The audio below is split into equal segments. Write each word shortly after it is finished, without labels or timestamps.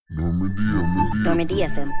Normandy FM. Normandy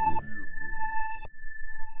FM.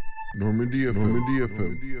 Normandy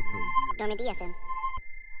FM. Normandy FM. Normandy FM.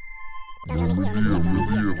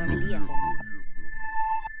 Normandy FM.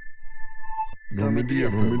 Normandy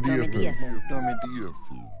FM. Normandy FM. Normandy FM.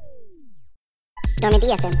 Normandy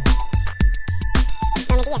FM.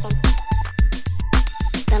 Normandy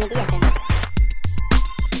FM. Normandy FM.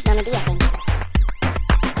 Normandy FM. Normandy FM.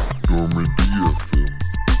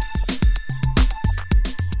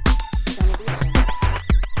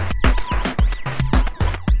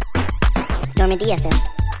 Normandy FM.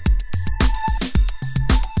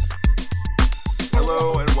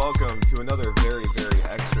 Hello and welcome to another very, very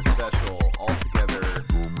extra special, altogether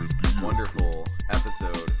wonderful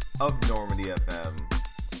episode of Normandy FM.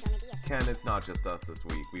 Ken, it's not just us this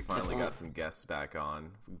week. We finally got some guests back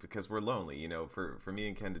on because we're lonely. You know, for me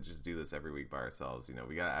and Ken to just do this every week by ourselves, you know,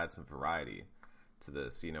 we gotta add some variety to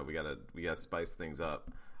this. You know, we gotta spice things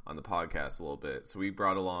up on the podcast a little bit. So we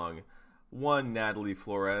brought along one Natalie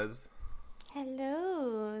Flores.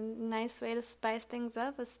 Hello. Nice way to spice things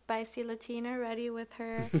up. A spicy Latina ready with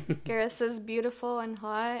her Garrus's beautiful and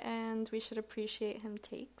hot, and we should appreciate him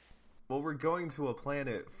takes. Well, we're going to a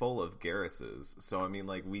planet full of Garruses, so I mean,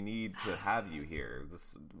 like, we need to have you here.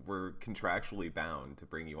 We're contractually bound to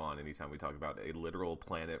bring you on anytime we talk about a literal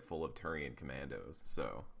planet full of Turian commandos,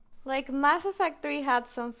 so... Like, Mass Effect 3 had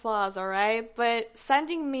some flaws, alright? But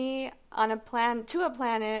sending me on a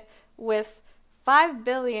planet with 5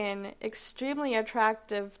 billion extremely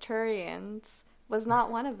attractive Turians was not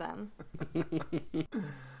one of them.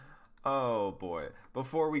 Oh, boy.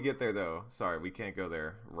 Before we get there, though, sorry, we can't go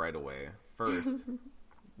there right away. First,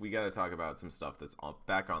 we got to talk about some stuff that's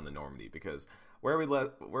back on the Normandy, because where we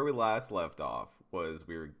last left off was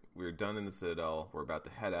we were done in the Citadel. We're about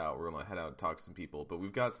to head out. We're going to head out and talk to some people, but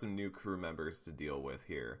we've got some new crew members to deal with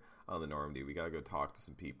here on the Normandy. We got to go talk to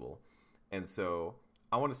some people. And so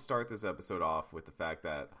I want to start this episode off with the fact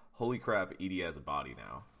that, holy crap, EDI has a body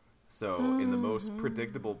now. So, in the most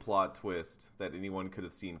predictable plot twist that anyone could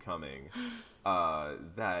have seen coming,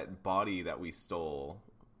 that body that we stole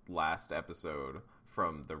last episode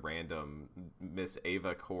from the random Miss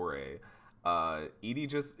Ava Corey, EDI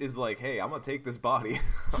just is like, hey, I'm going to take this body.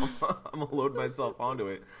 I'm going to load myself onto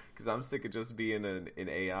it because I'm sick of just being an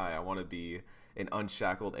AI. I want to be an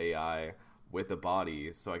unshackled AI with a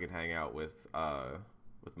body so I can hang out with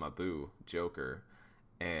my boo, Joker.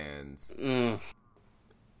 And...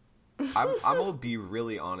 I'm gonna be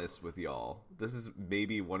really honest with y'all. This is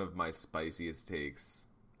maybe one of my spiciest takes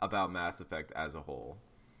about Mass Effect as a whole.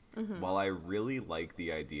 Mm-hmm. While I really like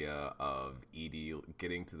the idea of EDI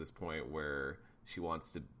getting to this point where she wants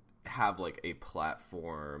to have like a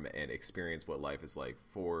platform and experience what life is like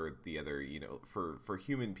for the other, you know, for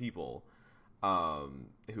human people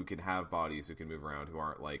who can have bodies, who can move around, who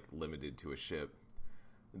aren't like limited to a ship.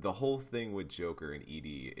 The whole thing with Joker and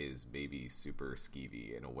EDI is maybe super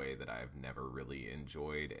skeevy in a way that I've never really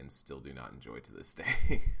enjoyed and still do not enjoy to this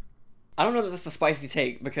day. I don't know that that's a spicy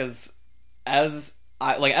take, because as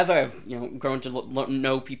I've grown to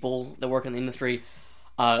know people that work in the industry,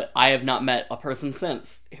 I have not met a person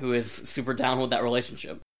since who is super down with that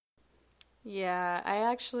relationship. Yeah, I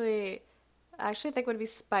actually think it would be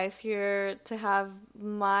spicier to have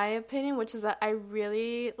my opinion, which is that I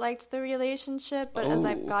really liked the relationship, but as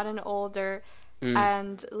I've gotten older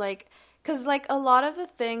and like, because like a lot of the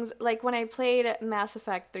things, like when I played Mass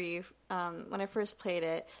Effect 3, when I first played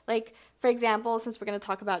it, like for example, since we're going to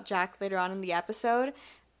talk about Jack later on in the episode,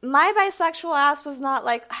 my bisexual ass was not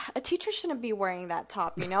like, a teacher shouldn't be wearing that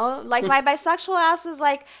top, you know? Like my bisexual ass was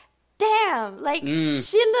like, damn, like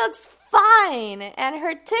she looks fine and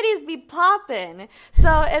her titties be popping.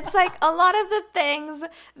 So it's like a lot of the things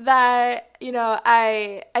that, you know,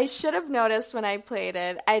 I should have noticed when I played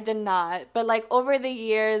it, I did not. But like over the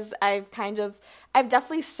years, I've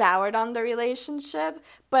definitely soured on the relationship,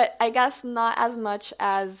 but I guess not as much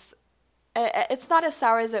as it's not as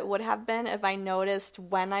sour as it would have been if I noticed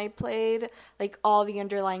when I played like all the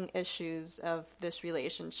underlying issues of this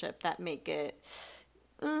relationship that make it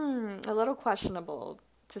a little questionable,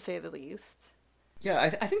 to say the least. Yeah,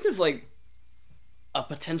 I think there's like a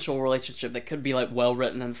potential relationship that could be like well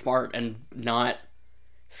written and smart and not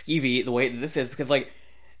skeevy the way that this is, because like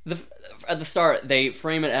at the start they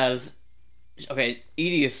frame it as, okay,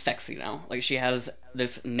 EDI is sexy now. Like she has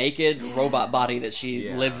this naked robot body that she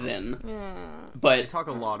lives in. Yeah. But they talk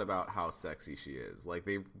a lot about how sexy she is. Like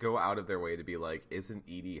they go out of their way to be like, isn't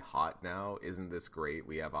EDI hot now? Isn't this great?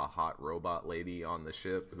 We have a hot robot lady on the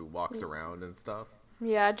ship who walks around and stuff.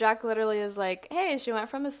 Yeah, Jack literally is like, hey, she went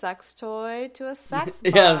from a sex toy to a sex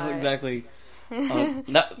bot. Yes, exactly. Yeah,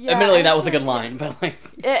 admittedly, that it's was a good like- line, but like,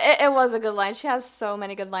 It was a good line. She has so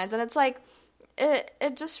many good lines, and it's like it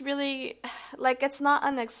just really like it's not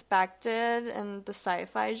unexpected in the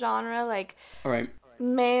sci-fi genre. Like all right,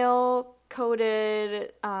 male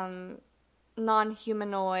coded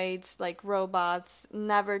non-humanoids like robots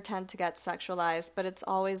never tend to get sexualized, but it's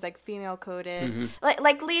always like female coded.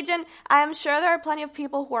 Like Legion, I'm sure there are plenty of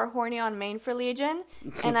people who are horny on main for Legion,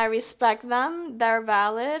 and I respect them. They're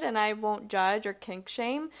valid, and I won't judge or kink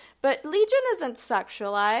shame. But Legion isn't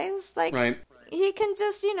sexualized. Like right. he can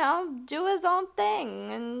just, do his own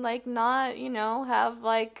thing and like not, have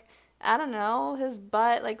like I don't know, his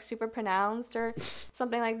butt like super pronounced or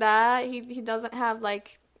something like that. He doesn't have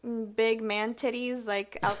like big man titties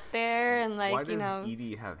like out there and like Why does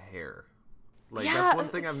Edie have hair? Like Yeah. that's one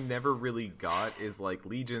thing I've never really got is like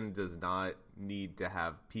Legion does not need to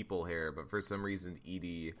have people hair, but for some reason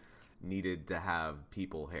Edie needed to have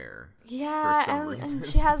people hair. yeah, for some and reason.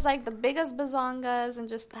 she has like the biggest bazongas and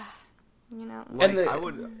just Like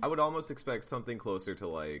the- I would almost expect something closer to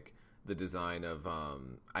like the design of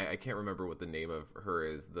I can't remember what the name of her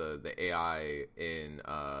is, the AI in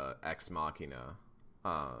Ex Machina.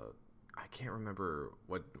 I can't remember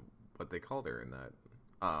what they called her in that.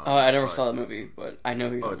 Oh, I never but- saw that movie, but I know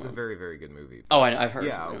who you're Oh, talking it's a about. very, very good movie. Oh, I've heard.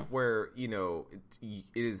 Yeah, Yeah. where it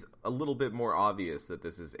is a little bit more obvious that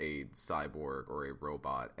this is a cyborg or a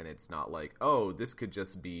robot, and it's not like, oh, this could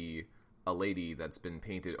just be a lady that's been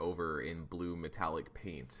painted over in blue metallic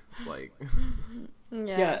paint. Like,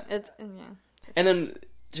 Yeah. it's And then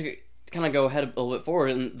to kind of go ahead a little bit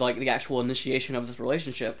forward and like the actual initiation of this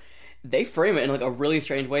relationship, they frame it in like a really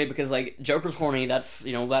strange way because like Joker's horny, that's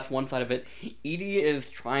that's one side of it. Edie is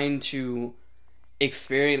trying to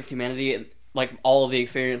experience humanity, like all of the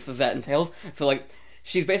experiences that entails. So like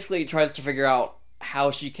she's basically tries to figure out how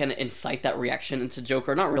she can incite that reaction into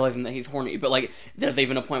Joker, not realizing that he's horny, but like there's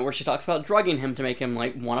even a point where she talks about drugging him to make him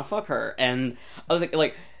like want to fuck her, and I was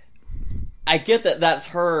like I get that that's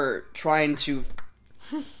her trying to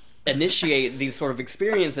initiate these sort of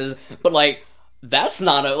experiences, but like that's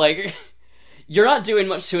not a like you're not doing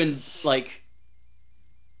much to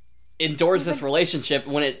endorse this relationship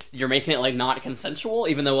when you're making it like not consensual,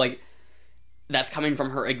 even though like that's coming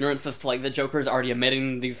from her ignorance as to like the Joker is already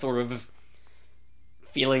emitting these sort of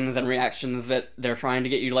feelings and reactions that they're trying to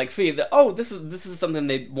get you to like see that this is something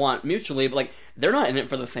they want mutually, but like they're not in it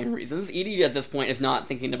for the same reasons. Edie at this point is not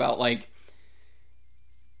thinking about like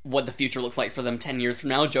what the future looks like for them 10 years from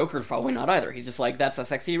now. Joker's probably not either. He's just like, that's a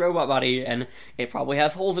sexy robot body, and it probably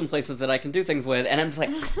has holes in places that I can do things with. And I'm just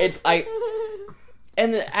like,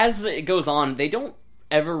 and as it goes on, they don't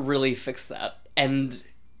ever really fix that. And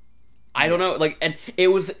I don't know, like, and it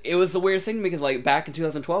was the weird thing because like back in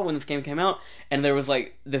 2012 when this game came out, and there was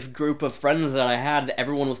like this group of friends that I had that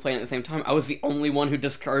everyone was playing at the same time, I was the only one who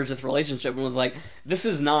discouraged this relationship and was like, this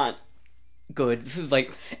is not good. This is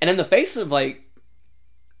like, and in the face of like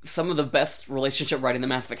some of the best relationship writing that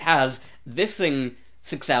Mass Effect has, this thing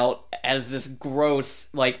sticks out as this gross,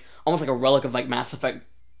 like, almost like a relic of, like, Mass Effect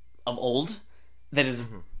of old, that is,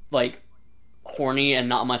 like, horny and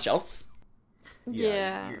not much else.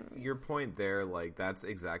 Yeah. Your point there, like, that's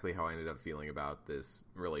exactly how I ended up feeling about this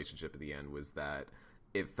relationship at the end, was that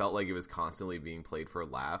it felt like it was constantly being played for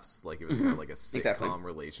laughs, like it was kind of like a sitcom Exactly.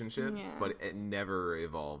 relationship, Yeah. but it never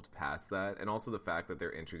evolved past that. And also the fact that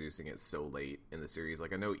they're introducing it so late in the series.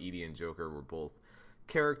 Like, I know Edie and Joker were both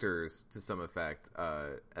characters to some effect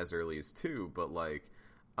as early as 2, but like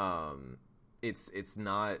it's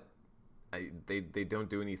not. They don't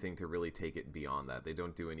do anything to really take it beyond that. They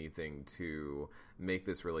don't do anything to make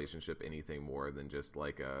this relationship anything more than just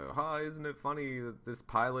like isn't it funny that this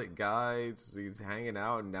pilot guy, he's hanging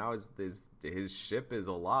out and now his ship is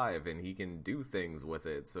alive and he can do things with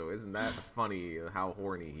it, so isn't that funny how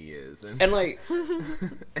horny he is? And like,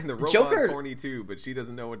 and the robot's Joker- horny too, but she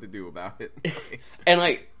doesn't know what to do about it. and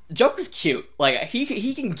like, Joker's cute. Like,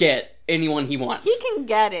 he can get anyone he wants. He can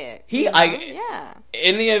get it. Yeah.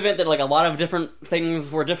 In the event that like a lot of different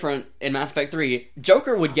things were different in Mass Effect 3,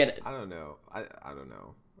 Joker would get it. I don't know. I don't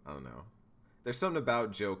know. There's something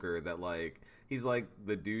about Joker that like he's like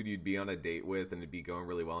the dude you'd be on a date with and it'd be going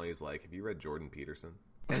really well. And he's like, "Have you read Jordan Peterson?"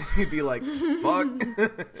 And he'd be like, "Fuck."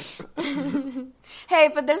 Hey,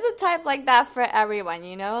 but there's a type like that for everyone,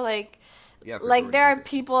 like Yeah, for like Jordan there are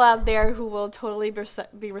Peterson. people out there who will totally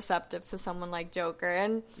be receptive to someone like Joker,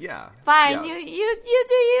 and Yeah, fine, yeah. you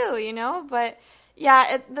do you, but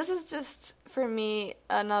yeah, this is just for me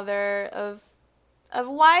another of a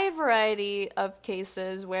wide variety of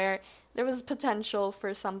cases where there was potential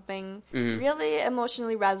for something really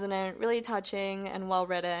emotionally resonant, really touching and well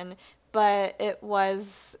written, but it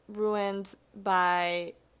was ruined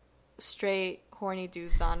by straight horny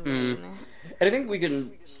dudes on main. And I think we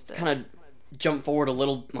can kind of jump forward a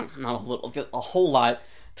little, not a little, a whole lot,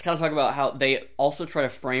 to kind of talk about how they also try to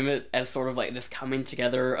frame it as sort of like this coming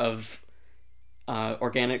together of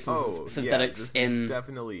organics and synthetics. This is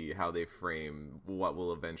definitely how they frame what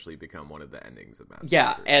will eventually become one of the endings of Mass Effect.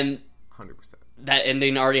 Yeah, and 100%. that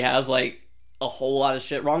ending already has like a whole lot of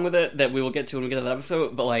shit wrong with it that we will get to when we get to that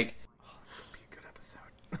episode, but like,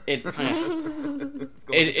 It's gonna be a good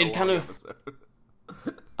episode. it kind of,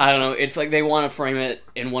 I don't know, it's like they want to frame it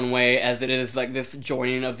in one way as it is like this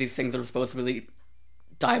joining of these things that are supposed to be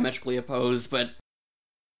diametrically opposed, but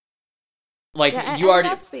like you already,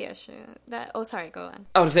 that's the issue. Sorry, go on.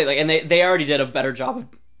 I would say like, and they already did a better job of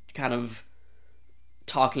kind of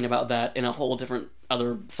talking about that in a whole different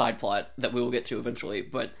other side plot that we will get to eventually,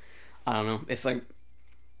 but I don't know, it's like,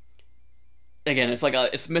 again, it's like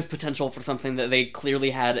it's missed potential for something that they clearly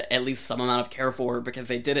had at least some amount of care for, because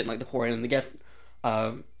they did it in like the Quarian and the Geth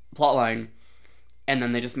plotline, and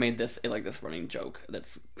then they just made this like this running joke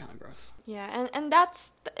that's kind of gross. Yeah, and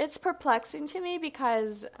it's perplexing to me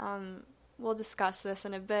because we'll discuss this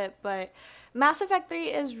in a bit, but Mass Effect 3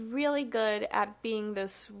 is really good at being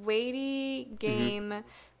this weighty game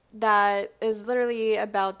that is literally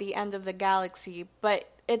about the end of the galaxy, but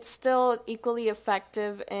it's still equally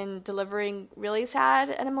effective in delivering really sad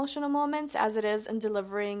and emotional moments as it is in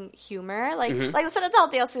delivering humor. Like the Citadel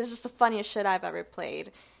DLC is just the funniest shit I've ever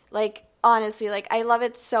played. Like, honestly, like, I love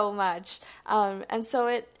it so much. And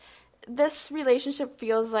so this relationship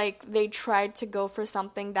feels like they tried to go for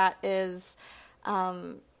something that is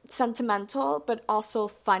sentimental but also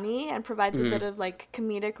funny and provides a bit of like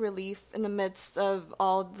comedic relief in the midst of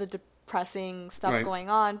all the depressing stuff going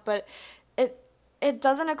on, but it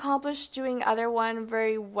doesn't accomplish doing either one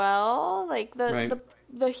very well. Like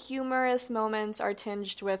the humorous moments are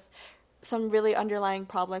tinged with some really underlying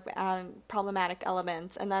problematic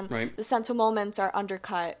elements, and then the sentimental moments are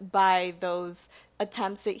undercut by those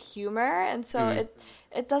attempts at humor, and so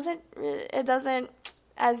it doesn't,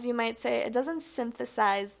 as you might say, it doesn't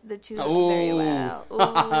synthesize the two very well.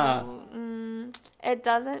 It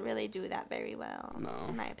doesn't really do that very well,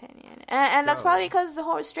 in my opinion. And that's probably because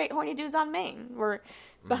the straight horny dudes on main were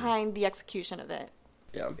behind the execution of it.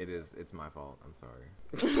 Yeah, It's my fault. I'm sorry.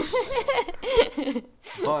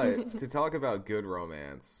 But to talk about good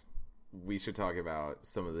romance, we should talk about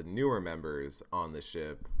some of the newer members on the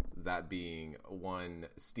ship. That being one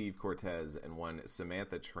Steve Cortez and one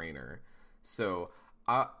Samantha Trainer. So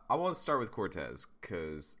I want to start with Cortez,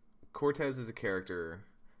 because Cortez is a character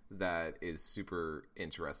that is super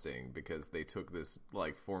interesting, because they took this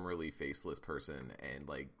like formerly faceless person and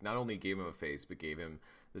like not only gave him a face but gave him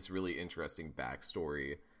this really interesting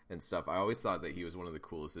backstory and stuff. I always thought that he was one of the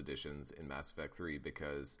coolest additions in Mass Effect 3,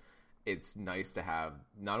 because it's nice to have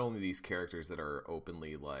not only these characters that are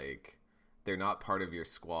openly like, they're not part of your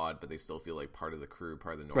squad, but they still feel like part of the crew,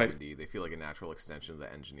 part of the Normandy. Right. They feel like a natural extension of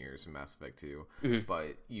the engineers from Mass Effect 2.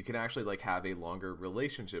 But you can actually like have a longer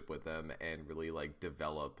relationship with them and really like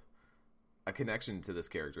develop a connection to this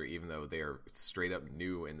character, even though they are straight up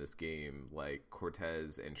new in this game. Like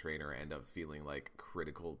Cortez and Trainer end up feeling like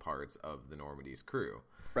critical parts of the Normandy's crew.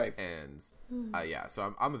 Right. And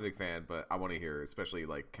so I'm a big fan, but I want to hear, especially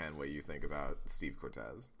like Ken, what you think about Steve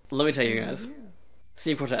Cortez. Let me tell you guys,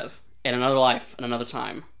 Steve Cortez, in another life, in another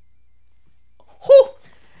time. Whew!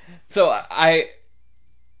 So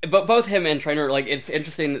but both him and Trainer, like, it's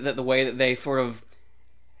interesting that the way that they sort of,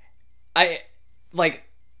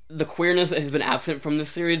 the queerness that has been absent from this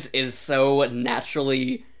series is so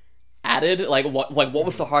naturally added. Like what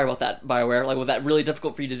was so hard about that, BioWare? Like, was that really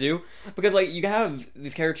difficult for you to do? Because like you have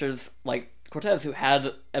these characters like Cortez, who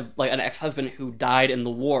had an ex-husband who died in the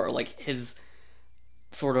war. Like his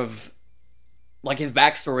sort of like his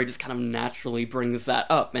backstory just kind of naturally brings that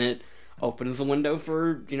up, and it opens the window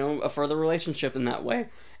for, you know, a further relationship in that way.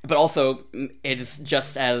 But also, it is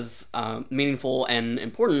just as meaningful and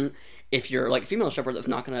important if you're like a female shepherd that's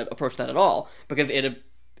not going to approach that at all, because it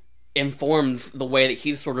informs the way that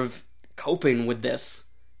he's sort of coping with this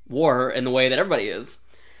war in the way that everybody is.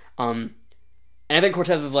 And I think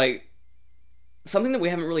Cortez is like something that we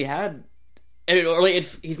haven't really had, or like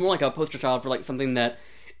he's more like a poster child for like something that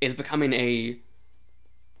is becoming a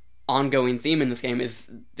ongoing theme in this game, is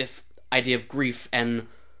this idea of grief and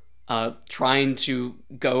trying to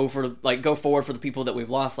go forward for the people that we've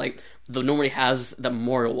lost. Like, the Normandy has the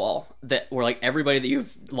memorial wall where like everybody that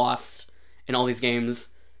you've lost in all these games,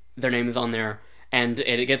 their name is on there, and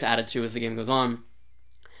it gets added to as the game goes on.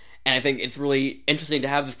 And I think it's really interesting to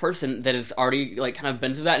have this person that has already, like, kind of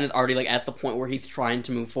been through that and is already, like, at the point where he's trying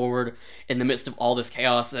to move forward in the midst of all this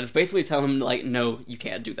chaos. That is basically telling him, like, no, you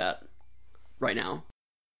can't do that right now.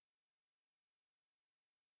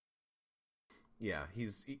 Yeah,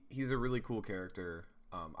 he's a really cool character.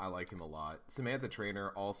 I like him a lot. Samantha Trainer,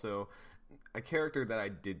 also a character that I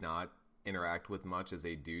did not interact with much as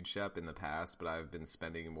a dude Shep in the past, but I've been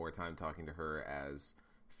spending more time talking to her as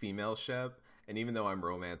female Shep. And even though I'm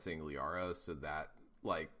romancing Liara, so that,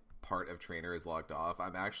 like, part of Trainer is locked off,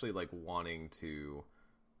 I'm actually, like, wanting to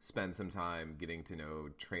spend some time getting to know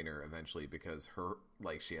Trainer eventually, because her,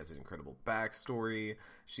 like, she has an incredible backstory.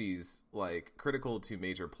 She's, like, critical to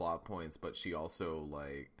major plot points, but she also,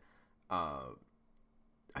 like,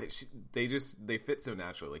 they fit so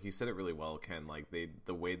naturally. Like, you said it really well, Ken. Like,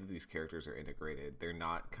 the way that these characters are integrated, they're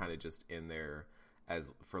not kind of just in there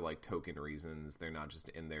as for, like, token reasons. They're not just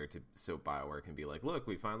in there so BioWare can be like, look,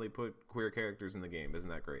 we finally put queer characters in the game. Isn't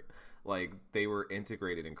that great? Like, they were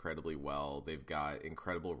integrated incredibly well. They've got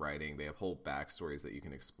incredible writing. They have whole backstories that you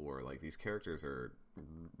can explore. Like, these characters are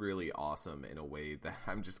really awesome in a way that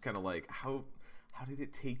I'm just kind of like, how did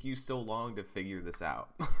it take you so long to figure this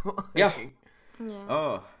out? Yeah.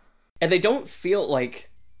 Oh. And they don't feel like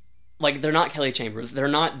they're not Kelly Chambers. They're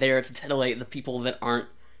not there to titillate the people that aren't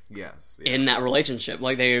in that relationship.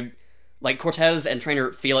 Like Cortez and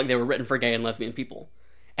Trainer feel like they were written for gay and lesbian people.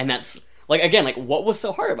 And that's, like, again, like, what was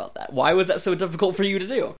so hard about that? Why was that so difficult for you to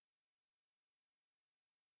do?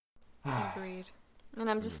 Agreed. And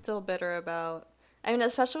I'm just still bitter about, I mean,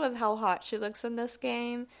 especially with how hot she looks in this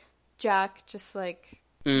game, Jack just, like,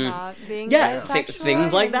 not being bisexual.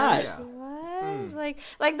 Things like that. She was. Like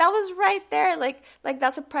that was right there. Like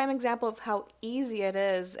that's a prime example of how easy it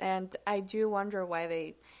is. And I do wonder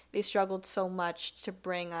why they struggled so much to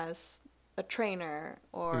bring us a Trainer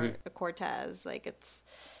or a Cortez. Like,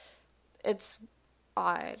 it's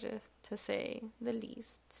odd, to say the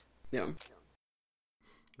least. Yeah.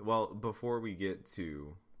 Well, before we get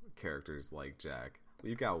to characters like Jack,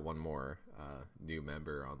 we've got one more new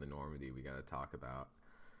member on the Normandy we got to talk about.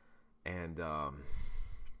 And,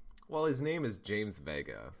 well, his name is James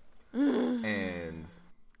Vega. And,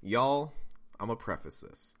 y'all, I'm going to preface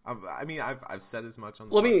this. I've said as much on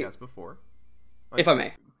the podcast before. If I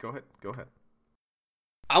may. Go ahead.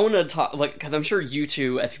 I want to talk, like, because I'm sure you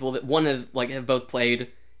two, as people that, one, have both played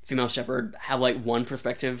Female Shepherd, have, like, one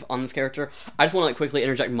perspective on this character. I just want to, like, quickly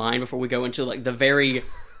interject mine before we go into, like, the very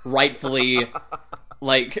rightfully,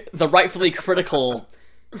 like, the rightfully critical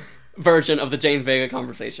version of the James Vega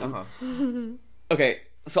conversation. Okay,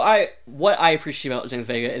 so what I appreciate about James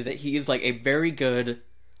Vega is that he is, like, a very good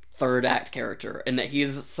third act character, and that he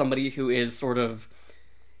is somebody who is sort of,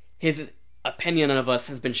 his opinion of us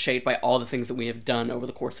has been shaped by all the things that we have done over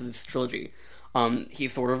the course of this trilogy. He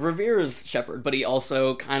sort of reveres Shepard, but he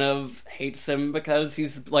also kind of hates him because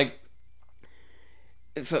he's, like,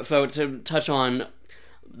 so to touch on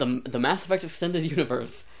the Mass Effect Extended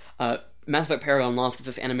Universe, Mass Effect Paragon Lost is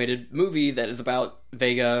this animated movie that is about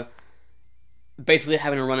Vega basically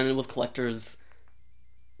having a run-in with collectors,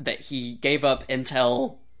 that he gave up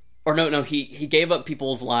intel, or no, he gave up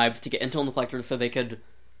people's lives to get intel on the collectors so they could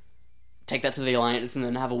take that to the Alliance and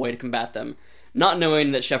then have a way to combat them, not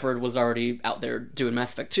knowing that Shepard was already out there doing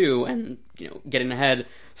Mass Effect 2 and, you know, getting ahead.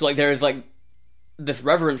 So, like, there's, like, this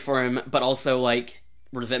reverence for him, but also, like,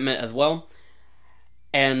 resentment as well.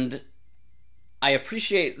 And I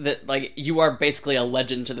appreciate that, like, you are basically a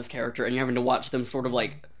legend to this character, and you're having to watch them sort of,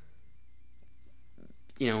 like,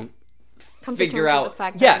 you know, figure out...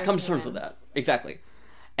 come to terms with that. Exactly.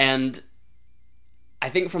 And I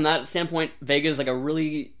think from that standpoint, Vega is, like, a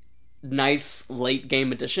really nice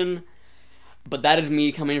late-game addition, but that is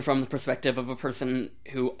me coming from the perspective of a person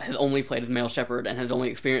who has only played as male Shepard and has only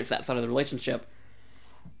experienced that side of the relationship.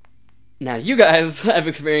 Now, you guys have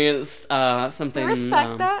experienced something... We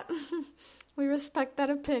respect that. We respect that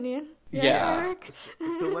opinion. Yes, yeah. Eric?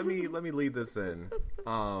 So let me lead this in.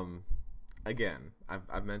 Again,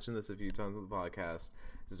 I've mentioned this a few times on the podcast.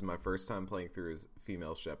 This is my first time playing through as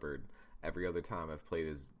female Shepard. Every other time I've played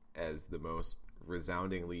as the most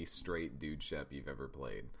resoundingly straight dude Shep you've ever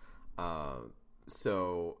played.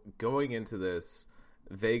 So going into this,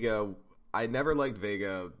 Vega, I never liked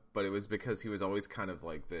Vega, but it was because he was always kind of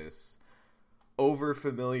like this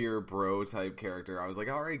over-familiar bro type character. I was like,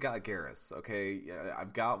 I already got Garrus, okay?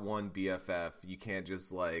 I've got one BFF. You can't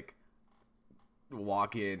just, like,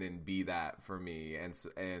 walk in and be that for me. And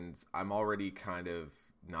I'm already kind of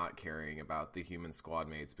not caring about the human squad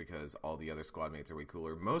mates because all the other squad mates are way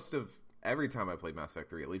cooler. Every time I played Mass Effect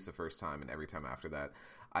 3, at least the first time, and every time after that,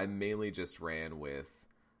 I mainly just ran with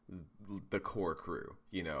the core crew.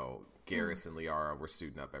 You know, Garrus and Liara were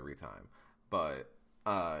suiting up every time. But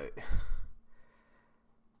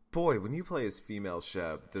boy, when you play as female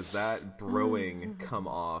Shep, does that broing come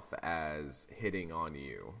off as hitting on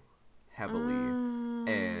you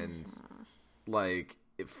heavily and like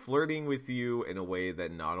flirting with you in a way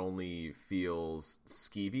that not only feels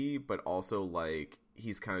skeevy, but also like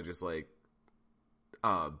he's kind of just like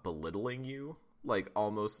belittling you, like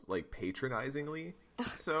almost like patronizingly.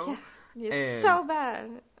 So it's so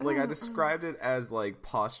bad. Like I described it as like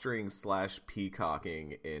posturing /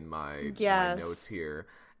 peacocking in my notes here.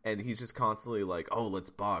 And he's just constantly like, "Oh, let's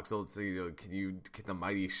box. Oh, let's see. Can the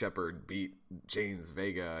mighty shepherd beat James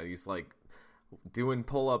Vega?" And he's like doing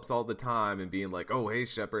pull-ups all the time and being like, "Oh, hey,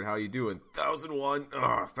 Shepherd, how you doing? 1,001,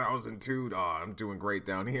 1,002. I'm doing great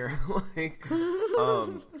down here." Like,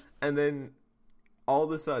 and then all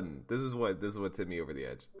of a sudden, this is what tipped me over the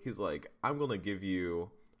edge. He's like, "I'm gonna give you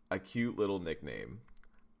a cute little nickname.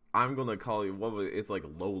 I'm gonna call you it's like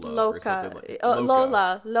Lola or something like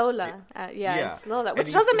Lola. It's Lola,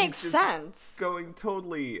 which doesn't make sense. Going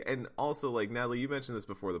totally, and also like Natalie, you mentioned this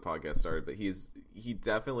before the podcast started, but he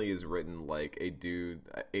definitely is written like a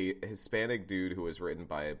Hispanic dude who was written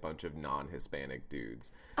by a bunch of non-Hispanic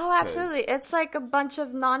dudes. Oh, absolutely! It's like a bunch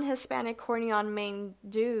of non-Hispanic corny on main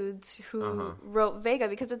dudes who wrote Vega,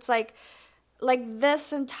 because it's like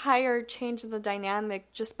this entire change in the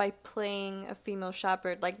dynamic just by playing a female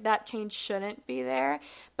shepherd, like that change shouldn't be there,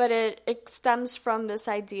 but it stems from this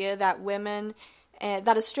idea that women,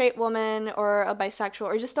 that a straight woman or a bisexual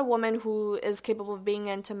or just a woman who is capable of being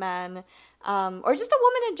into men, or just a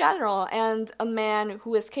woman in general, and a man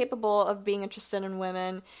who is capable of being interested in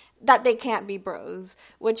women, that they can't be bros,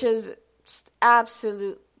 which is just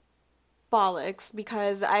absolute bollocks,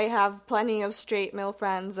 because I have plenty of straight male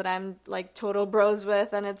friends that I'm like total bros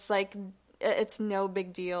with, and it's like it's no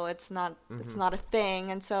big deal. It's not a thing.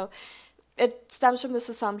 And so it stems from this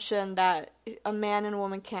assumption that a man and a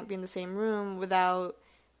woman can't be in the same room without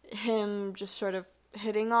him just sort of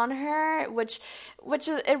hitting on her, which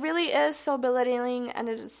is, it really is so belittling, and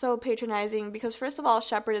it is so patronizing, because first of all,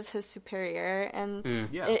 Shepherd is his superior and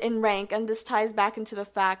in rank, and this ties back into the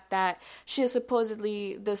fact that she is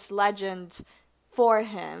supposedly this legend for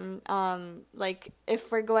him. Like, if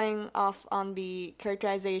we're going off on the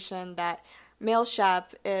characterization that male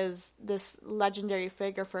Shep is this legendary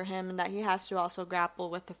figure for him, and that he has to also grapple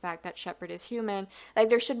with the fact that Shepherd is human, like,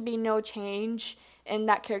 there should be no change in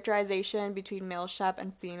that characterization between male Shep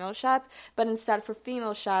and female Shep, but instead for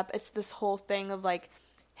female Shep, it's this whole thing of like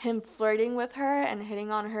him flirting with her and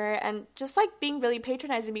hitting on her and just like being really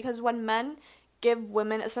patronizing, because when men give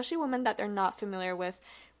women, especially women that they're not familiar with,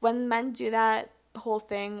 when men do that whole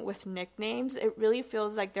thing with nicknames, it really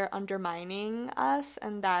feels like they're undermining us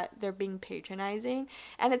and that they're being patronizing.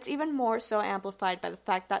 And it's even more so amplified by the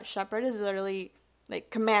fact that Shepherd is literally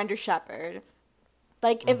like Commander Shepherd.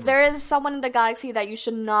 Like, if there is someone in the galaxy that you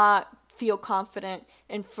should not feel confident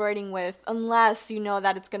in flirting with unless you know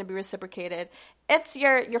that it's going to be reciprocated, it's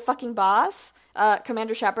your fucking boss,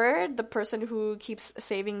 Commander Shepherd, the person who keeps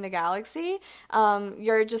saving the galaxy.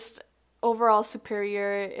 You're just overall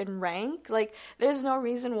superior in rank. Like, there's no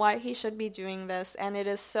reason why he should be doing this, and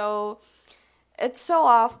it's so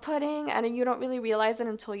off-putting, and you don't really realize it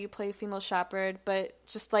until you play female Shepherd. But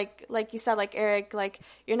just like you said, like Eric, like,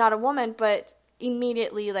 you're not a woman, but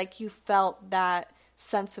immediately, like, you felt that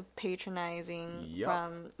sense of patronizing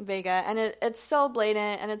from Vega, and it's so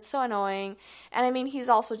blatant and it's so annoying. And I mean, he's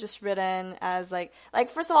also just written as like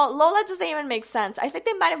first of all, Lola doesn't even make sense. I think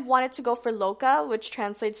they might have wanted to go for loca, which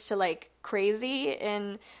translates to like crazy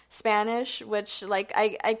in Spanish, which like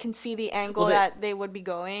I can see the angle that they would be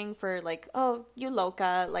going for, like, oh, you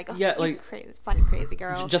loca, like, oh, yeah, like funny crazy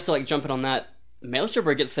girl. Just to like jump in on that, male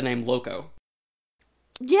Shepherd gets the name Loco.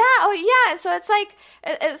 Yeah, oh yeah, so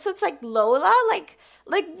it's like Lola, like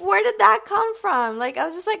where did that come from? Like, I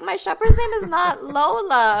was just like, my shepherd's name is not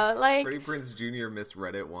Lola. Like, Freddie Prinze Jr.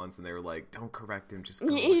 misread it once, and they were like, "Don't correct him, just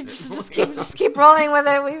go just keep rolling with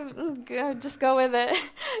it. Just go with it."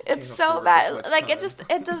 It's so bad. Like,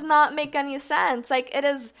 it does not make any sense. Like, it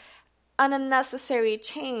is an unnecessary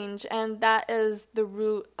change, and that is the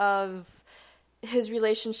root of his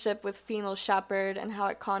relationship with female Shepherd and how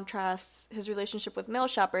it contrasts his relationship with male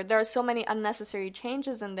Shepherd. There are so many unnecessary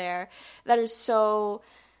changes in there that are so...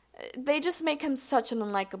 They just make him such an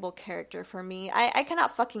unlikable character for me. I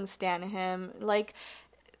cannot fucking stand him. Like,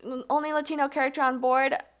 only Latino character on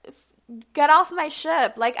board... Get off my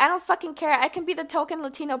ship. Like, I don't fucking care. I can be the token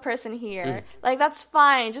Latino person here. Like, that's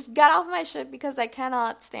fine. Just get off my ship, because I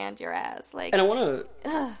cannot stand your ass. Like, and I want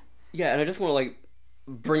to... Yeah, and I just want to, like,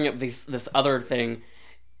 bring up this other thing.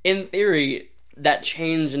 in theory, that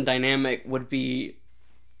change in dynamic would be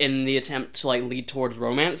in the attempt to like lead towards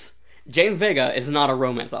romance. James Vega is not a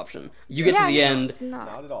romance option. You get to the end,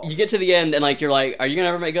 Not at all. you get to the end, and like you're like, "Are you gonna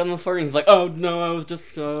ever make good on this story?" And he's like, "Oh no, I was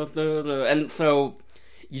just," and so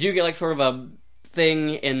you do get like sort of a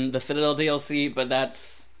thing in the Citadel DLC, but that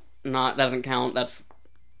doesn't count. That's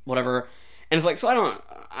whatever. And it's like, so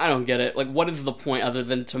I don't get it. Like, what is the point other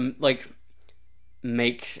than to like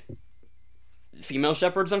make female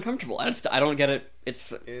shepherds uncomfortable? I don't get it.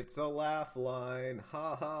 It's a laugh line.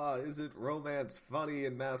 Ha ha, isn't romance funny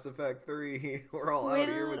in Mass Effect 3? We're all out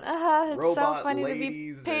here with it's robot so funny to be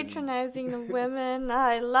ladies patronizing the women.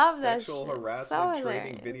 I love and that sexual shit. harassment So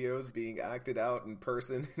training hilarious. videos being acted out in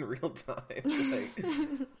person in real time.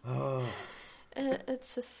 Like, oh.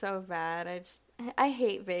 It's just so bad. I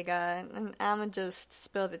hate Vega, and I'ma just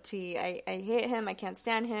spill the tea. I hate him. I can't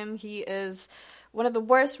stand him. He is one of the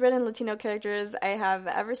worst written Latino characters I have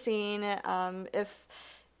ever seen. If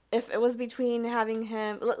it was between having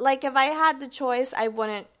him, like if I had the choice, I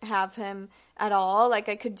wouldn't have him at all. Like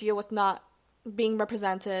I could deal with not being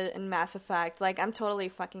represented in Mass Effect. Like I'm totally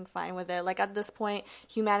fucking fine with it. Like at this point,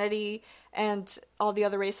 humanity and all the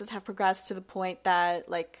other races have progressed to the point that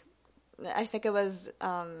like I think it was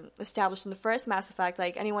established in the first Mass Effect,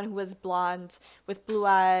 like anyone who was blonde with blue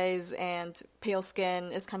eyes and pale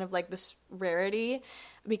skin is kind of like this rarity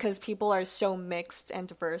because people are so mixed and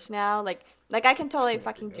diverse now. Like I can totally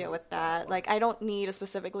fucking deal with that. Like I don't need a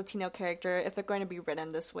specific Latino character if they're going to be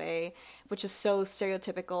written this way, which is so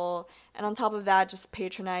stereotypical. And on top of that, just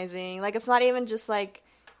patronizing. Like it's not even just like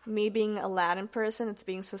me being a Latin person, it's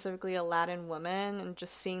being specifically a Latin woman and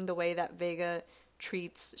just seeing the way that Vega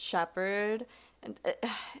treats Shepard, and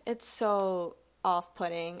it's so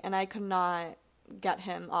off-putting, and I could not get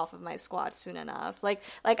him off of my squad soon enough. Like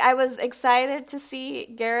I was excited to see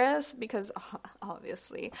Garrus because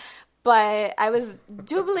obviously, but I was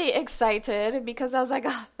doubly excited because I was like,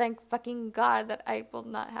 oh, thank fucking God that I will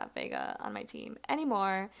not have Vega on my team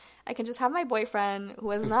anymore. I can just have my boyfriend who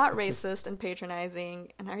is not racist and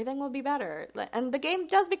patronizing, and everything will be better. And the game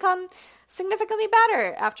does become significantly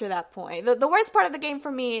better after that point. The worst part of the game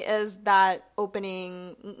for me is that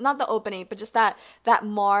opening, not the opening, but just that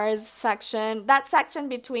Mars section, that section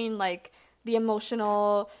between like the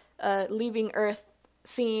emotional leaving Earth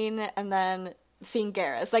scene and then seeing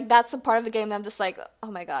Garrus. Like that's the part of the game that I'm just like, oh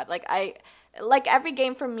my God, like every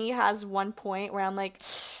game for me has one point where I'm like,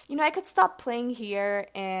 you know, I could stop playing here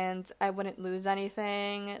and I wouldn't lose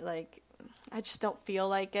anything. Like, I just don't feel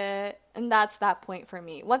like it. And that's that point for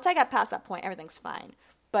me. Once I get past that point, everything's fine.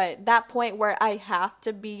 But that point where I have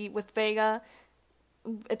to be with Vega,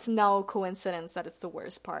 it's no coincidence that it's the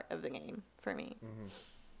worst part of the game for me. Mm-hmm.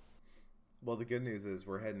 Well, the good news is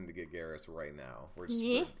we're heading to get Garrus right now.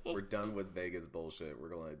 We're done with Vega's bullshit. We're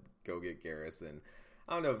going to go get Garrus, and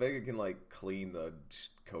I don't know, Vega can like clean the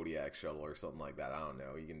Kodiak shuttle or something like that. I don't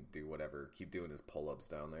know. He can do whatever. Keep doing his pull-ups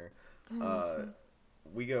down there.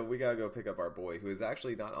 We gotta go pick up our boy, who is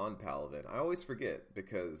actually not on Palaven. I always forget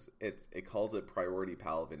because it calls it Priority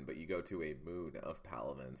Palaven, but you go to a moon of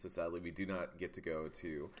Palaven. So sadly, we do not get to go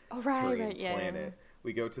to Turian Planet.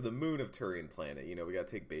 We go to the moon of Turian Planet. You know, we gotta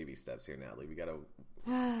take baby steps here, Natalie. We gotta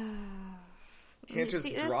can't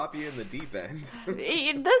just drop you in the deep end.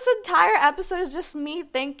 This entire episode is just me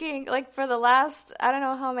thinking, like, for the last, I don't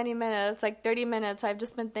know how many minutes, like 30 minutes, I've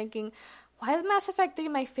just been thinking, why is Mass Effect 3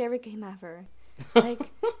 my favorite game ever? Like,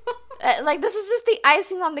 like this is just the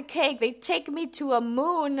icing on the cake. They take me to a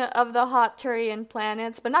moon of the hot Turian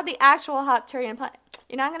planets, but not the actual hot Turian planet.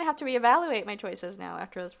 You know, I'm gonna have to reevaluate my choices now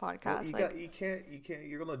after this podcast. Well, you can't.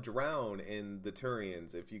 You're gonna drown in the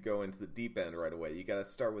Turians if you go into the deep end right away. You gotta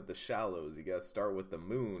start with the shallows. You gotta start with the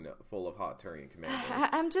moon full of hot Turian commanders.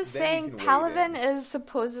 I'm just saying, Palaven is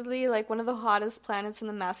supposedly like one of the hottest planets in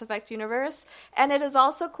the Mass Effect universe, and it is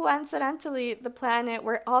also coincidentally the planet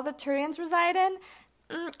where all the Turians reside in.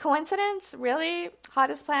 Coincidence? Really?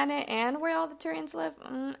 Hottest planet and where all the Turians live?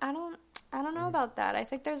 I don't know about that. I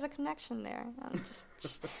think there's a connection there.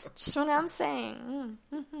 Just what I'm saying.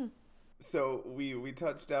 So we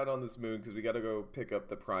touched down on this moon because we got to go pick up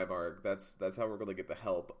the Primarch. That's how we're going to get the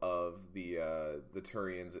help of the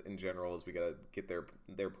Turians in general. Is we got to get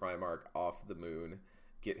their Primarch off the moon,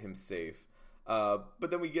 get him safe. But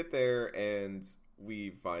then we get there and we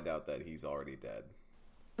find out that he's already dead.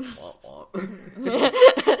 Womp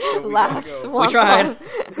womp. Laughs. We tried.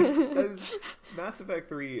 Mass Effect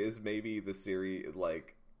 3 is maybe the series,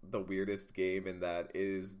 like, the weirdest game in that it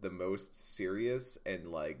is the most serious and,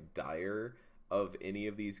 like, dire of any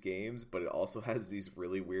of these games, but it also has these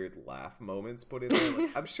really weird laugh moments put in there.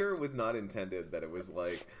 Like, I'm sure it was not intended that it was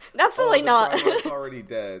like, Absolutely not. Primarch's already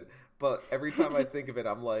dead. But every time I think of it,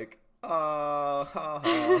 I'm like, ha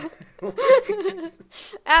ha.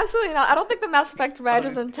 Absolutely not. I don't think the Mass Effect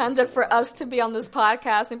writers intended for us to be on this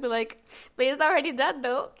podcast and be like, but he's already dead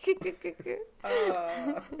though.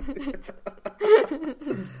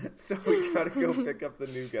 So we gotta go pick up the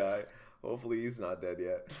new guy. Hopefully he's not dead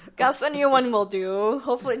yet. Guess the new one will do.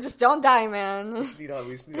 Hopefully, just don't die, man. We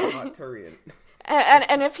just need a hot Turian.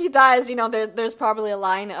 And if he dies, there's probably a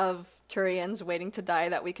line of Turians waiting to die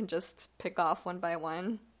that we can just pick off one by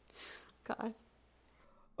one. God.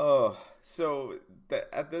 Oh, so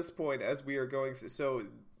at this point, as we are going, so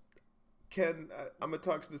Ken, I'm gonna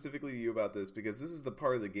talk specifically to you about this because this is the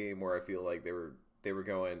part of the game where I feel like they were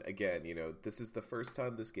going again. This is the first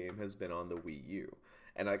time this game has been on the Wii U.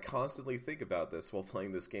 And I constantly think about this while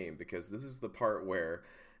playing this game because this is the part where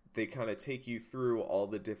they kind of take you through all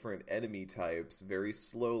the different enemy types very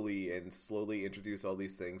slowly and slowly introduce all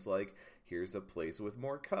these things like, here's a place with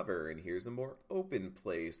more cover and here's a more open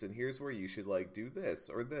place and here's where you should like do this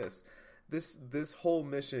or this. This whole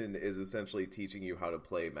mission is essentially teaching you how to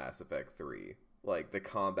play Mass Effect 3. Like the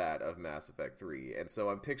combat of Mass Effect 3. And so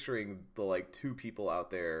I'm picturing the like two people out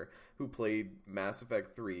there who played Mass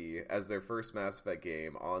Effect 3 as their first Mass Effect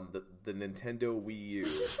game on the Nintendo Wii U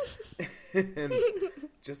and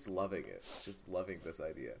just loving it. Just loving this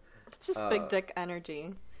idea. It's just big dick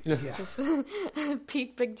energy. Yeah. Just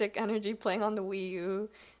peak big dick energy playing on the Wii U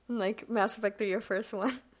and like Mass Effect 3 your first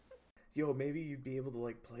one. Yo, maybe you'd be able to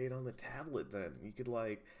like play it on the tablet then. You could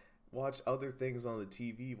like watch other things on the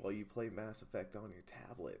TV while you play Mass Effect on your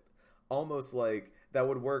tablet. Almost like that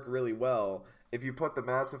would work really well if you put the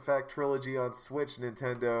Mass Effect trilogy on Switch,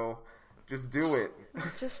 Nintendo. Just do it.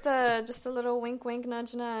 Just a little wink, wink,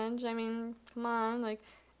 nudge, nudge. I mean, come on, like,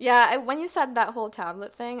 yeah. When you said that whole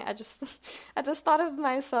tablet thing, I just thought of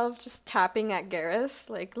myself just tapping at Garrus,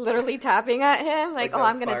 like literally tapping at him, like oh,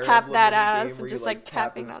 I'm gonna Fire tap Emblem that game ass, where and you, just like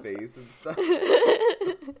tap tapping his on face and stuff.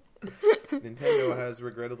 Nintendo has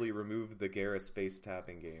regrettably removed the Garrus face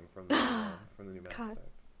tapping game from the new Mass Effect.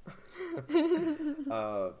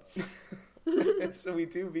 And so we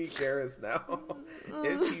do beat Garrus now.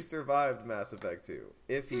 If he survived Mass Effect 2.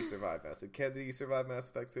 If he survived Mass Effect. Ken, did he survive Mass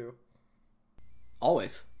Effect 2?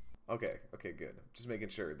 Always. Okay, good. Just making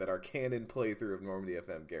sure that our canon playthrough of Normandy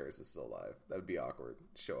FM, Garrus is still alive. That would be awkward.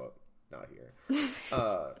 Show up, not here.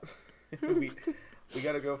 We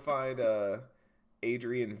gotta go find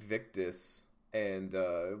Adrian Victus, and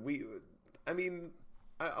I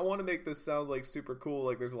want to make this sound like super cool,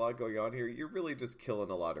 like there's a lot going on here. You're really just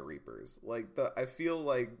killing a lot of Reapers. Like I feel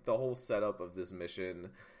like the whole setup of this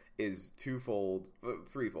mission is threefold.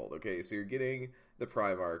 Okay, so you're getting the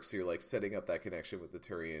Primarchs, so you're like setting up that connection with the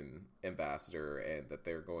Turian ambassador, and that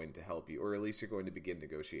they're going to help you, or at least you're going to begin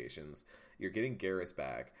negotiations. You're getting Garrus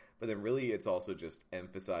back, but then really it's also just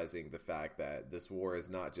emphasizing the fact that this war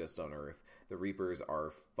is not just on Earth. The Reapers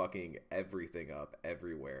are fucking everything up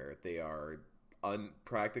everywhere. They are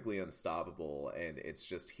practically unstoppable, and it's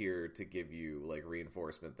just here to give you like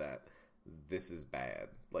reinforcement that this is bad.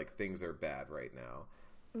 Like things are bad right now.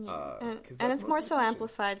 Yeah. And it's more so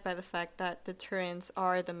amplified by the fact that the Turians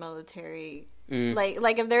are the military.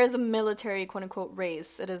 Like if there is a military quote unquote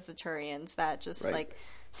race, it is the Turians that just like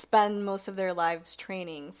spend most of their lives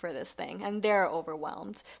training for this thing, and they're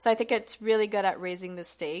overwhelmed. So I think it's really good at raising the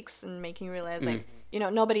stakes and making you realize like,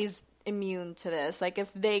 nobody's immune to this. Like if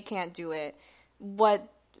they can't do it,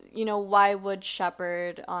 why would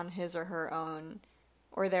Shepard on his or her own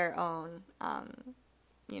or their own,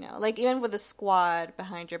 like even with a squad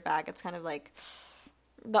behind your back, it's kind of like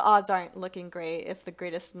the odds aren't looking great if the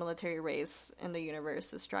greatest military race in the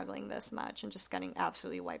universe is struggling this much and just getting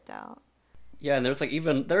absolutely wiped out. Yeah, and there's like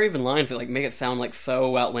there are even lines that like make it sound like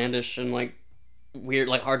so outlandish and like weird,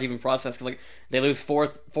 like hard to even process. Cause like they lose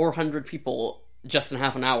 400 people just in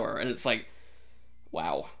half an hour, and it's like,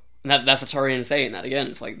 wow. And that's a Turian saying that again.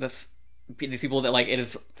 It's like these people that like it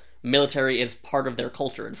is military is part of their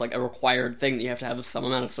culture. It's like a required thing that you have to have some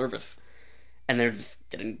amount of service, and they're just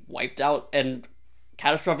getting wiped out in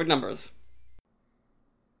catastrophic numbers.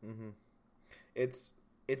 Mm-hmm. It's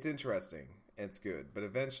interesting. It's good, but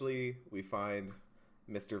eventually we find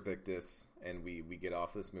Mr. Victus, and we get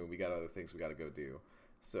off this moon. We got other things we got to go do.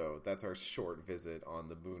 So that's our short visit on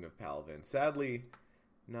the moon of Palvin. Sadly,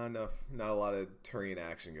 Not a lot of Turian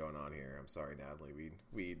action going on here. I'm sorry, Natalie.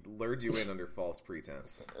 We lured you in under false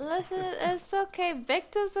pretense. Listen, it's okay.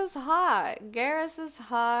 Victus is hot. Garrus is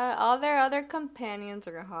hot. All their other companions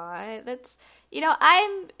are hot. That's,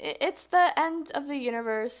 it's the end of the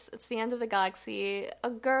universe. It's the end of the galaxy. A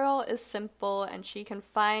girl is simple and she can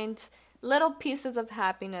find little pieces of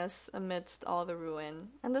happiness amidst all the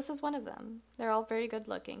ruin. And this is one of them. They're all very good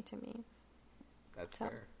looking to me. That's So,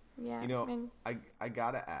 fair. Yeah. I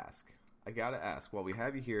gotta ask while we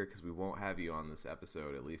have you here, because we won't have you on this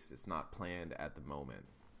episode, at least it's not planned at the moment.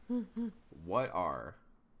 What are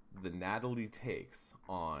the Natalie takes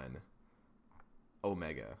on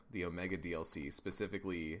Omega, the Omega DLC,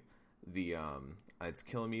 specifically the it's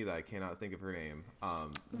killing me that I cannot think of her name,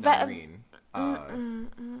 Nyreen,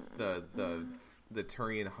 the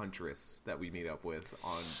Turian huntress that we meet up with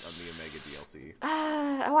on the Omega DLC.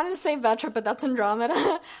 I wanted to say Vetra, but that's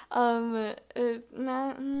Andromeda. Nyreen.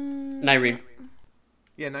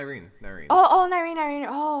 Yeah, Nyreen. Oh, Nyreen.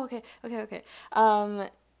 Oh, okay.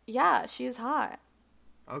 Yeah, she's hot.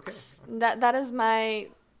 Okay. That is my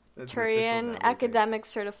That's the official Turian Natalie academic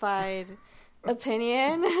certified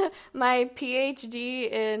opinion. My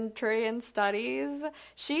PhD in Turian studies.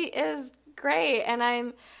 She is great, and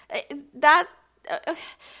I'm that.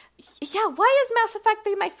 Yeah, why is Mass Effect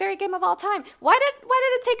 3 my favorite game of all time? Why did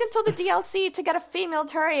it take until the DLC to get a female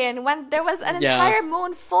Turian when there was an entire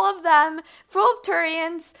moon full of them, full of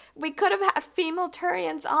Turians? We could have had female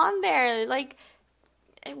Turians on there. Like,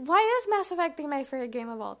 why is Mass Effect 3 my favorite game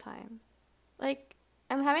of all time? Like,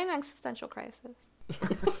 I'm having an existential crisis.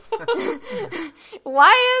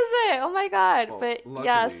 Why is it? Oh my god. Well, but luckily-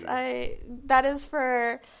 yes, that is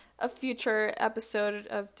for a future episode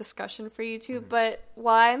of discussion for you two. But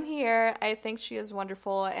while I'm here, I think she is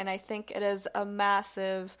wonderful, and I think it is a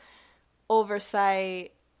massive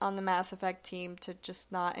oversight on the Mass Effect team to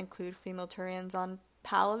just not include female Turians on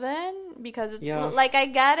Palaven, because it's like, I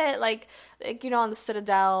get it, like on the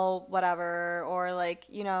Citadel, whatever, or like,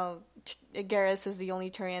 Garrus is the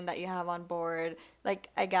only Turian that you have on board. Like,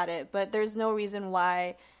 I get it, but there's no reason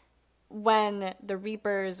why when the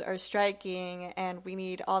Reapers are striking and we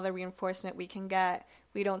need all the reinforcement we can get,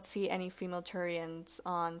 we don't see any female Turians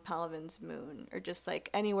on Palaven's moon, or just like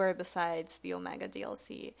anywhere besides the Omega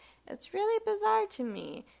DLC. It's really bizarre to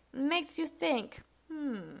me. It makes you think,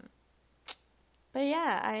 But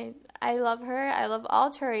yeah, I love her. I love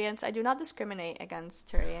all Turians. I do not discriminate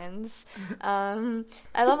against Turians. I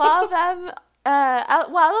love all of them. I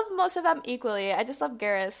love most of them equally. I just love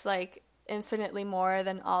Garrus, like, infinitely more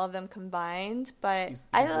than all of them combined, but He's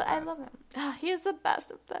I the love best. him. He is the best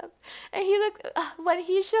of them, and he when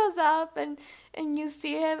he shows up and you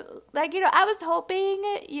see him, like, I was hoping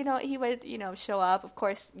he would show up. Of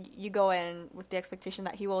course, you go in with the expectation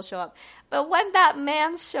that he will show up, but when that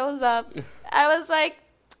man shows up, I was like,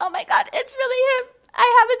 oh my god, it's really him.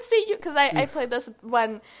 I haven't seen you, because I played this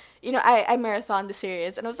when I marathoned the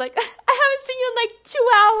series, and I was like, I haven't seen you in like 2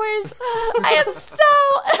 hours. I am so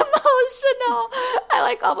emotional. I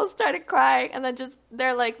like almost started crying, and then just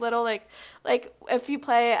they're like little like if you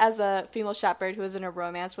play as a female shepherd who is in a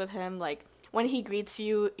romance with him, like when he greets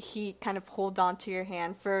you, he kind of holds on to your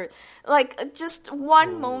hand for like just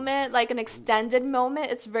one moment, like an extended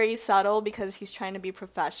moment. It's very subtle because he's trying to be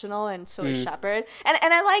professional, and so is Shepard. And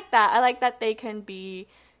I like that. I like that they can be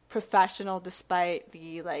professional despite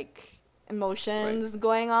the like emotions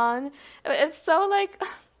going on. It's so like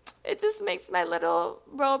it just makes my little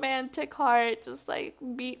romantic heart just like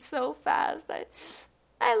beat so fast. I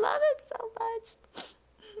love it so much.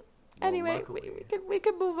 Well, Anyway, luckily- we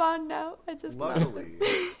can move on now. I just love it. Luckily,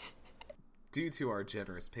 due to our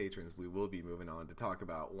generous patrons, we will be moving on to talk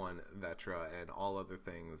about Vetra and all other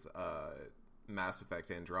things Mass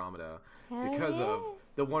Effect Andromeda. Hell Because yeah. of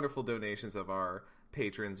the wonderful donations of our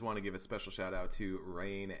patrons, want to give a special shout out to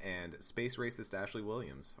Rain and Space Racist Ashley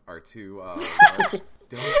Williams, our two large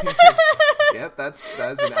donors. Yep, that's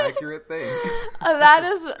an accurate thing. That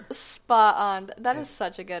is spot on. That is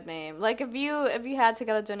such a good name. Like if you had to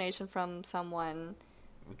get a donation from someone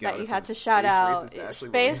We got that it you had from to shout Space out, Racist Ashley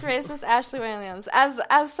Space Williams. Racist Ashley Williams,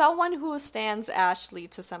 as someone who stands Ashley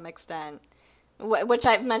to some extent, which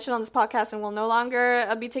I've mentioned on this podcast and will no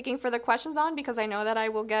longer be taking further questions on, because I know that I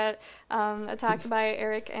will get attacked by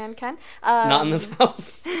Eric and Ken. Not in this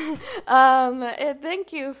house.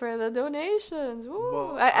 Thank you for the donations. Woo.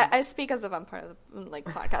 Well, I speak as if I'm part of the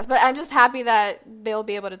podcast, but I'm just happy that they'll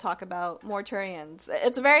be able to talk about more Turians.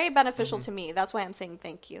 It's very beneficial to me. That's why I'm saying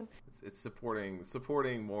thank you. It's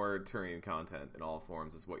supporting more Turian content in all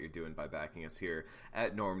forms is what you're doing by backing us here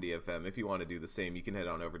at Normandy FM. If you want to do the same, you can head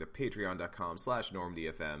on over to patreon.com/NormandyFM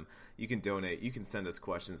patreon.com/NormDFM. You can donate. You can send us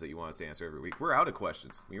questions that you want us to answer every week. We're out of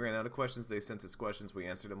questions. We ran out of questions. They sent us questions. We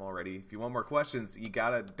answered them already. If you want more questions, you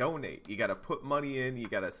gotta donate. You gotta put money in. You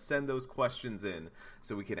gotta send those questions in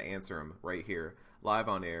so we can answer them right here, live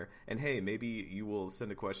on air. And hey, maybe you will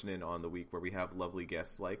send a question in on the week where we have lovely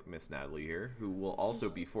guests like Miss Natalie here, who will also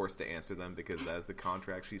be forced to answer them because that's the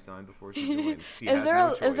contract she signed before she joined. She has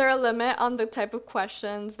no choice. Is there a limit on the type of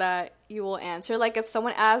questions that you will answer? Like, if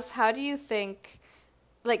someone asks, how do you think,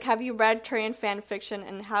 like, have you read Turian fan fiction,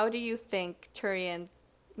 and how do you think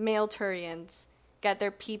male Turians get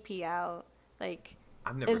their pee out? Like,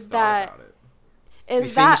 I've never thought about it.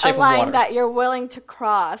 Is that a line that you're willing to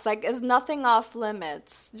cross? Like, is nothing off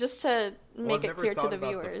limits? Just to make it clear to the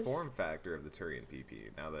viewers. I've never thought about the form factor of the Turian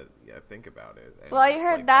PP, now that I think about it. And well, you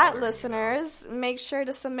heard that, listeners. Make sure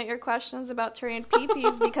to submit your questions about Turian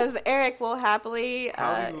PPs because Eric will happily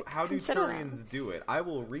How do consider Turians them. Do it? I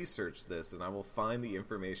will research this, and I will find the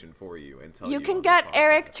information for you and tell you. You can on get the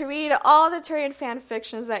Eric podcast. to read all the Turian fan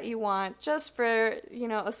fictions that you want just for,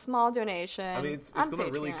 a small donation. I mean, it's going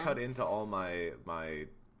to really cut into all my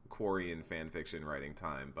Quarian fan fiction writing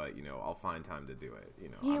time, but I'll find time to do it.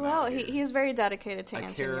 He will. He's very dedicated to I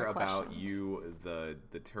answering your care questions. about you, the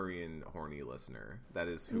Turian horny listener. That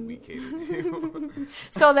is who we cater to.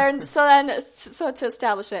 So to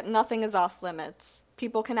establish it, nothing is off limits.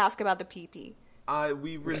 People can ask about the PP.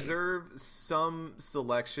 We reserve some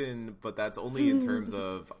selection, but that's only in terms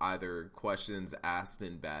of either questions asked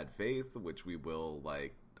in bad faith, which we will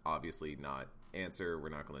obviously not answer. We're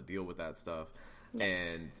not going to deal with that stuff. Yes.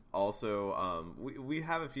 And also, we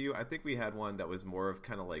have a few. I think we had one that was more of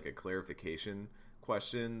kind of like a clarification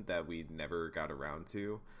question that we never got around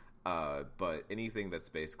to. But anything that's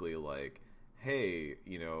basically like, hey,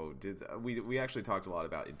 we actually talked a lot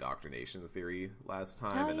about indoctrination theory last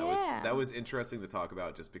time, and that was interesting to talk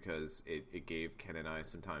about just because it gave Ken and I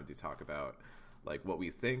some time to talk about like what we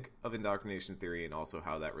think of indoctrination theory and also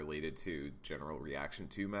how that related to general reaction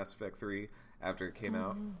to Mass Effect 3 after it came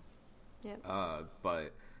out. Yep.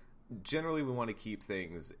 But generally we want to keep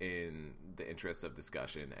things in the interest of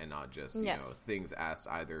discussion and not just things asked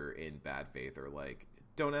either in bad faith or like,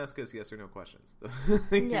 don't ask us yes or no questions.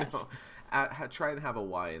 Try and have a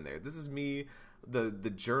why in there. This is me, the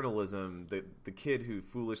journalism, the kid who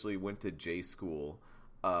foolishly went to J school,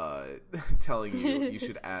 telling you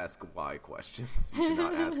should ask why questions. You should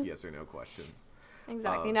not ask yes or no questions.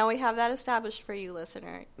 Exactly. Now we have that established for you,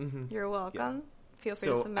 listener. Mm-hmm. You're welcome. Yeah. Feel free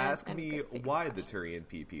to submit. So ask me why the Turian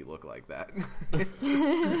PP look like that.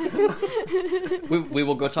 we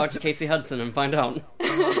will go talk to Casey Hudson and find out.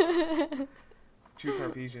 True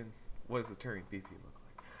Cartesian, what does the Turian PP look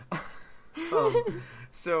like?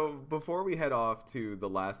 So before we head off to the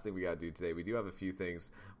last thing we got to do today, we do have a few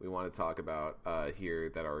things we want to talk about here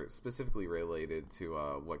that are specifically related to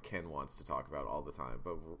what Ken wants to talk about all the time.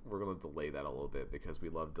 But we're going to delay that a little bit because we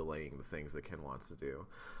love delaying the things that Ken wants to do.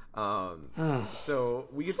 So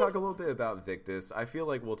we can talk a little bit about Victus. I feel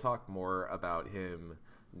like we'll talk more about him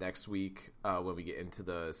next week when we get into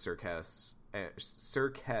the Surkesh.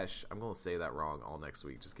 I'm going to say that wrong all next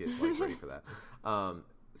week. Just get ready for that.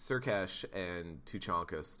 Surkesh and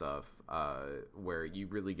Tuchanka stuff, where you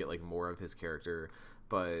really get like more of his character.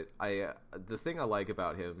 But the thing I like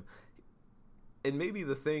about him, and maybe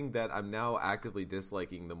the thing that I'm now actively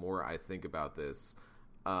disliking the more I think about this,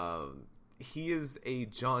 he is a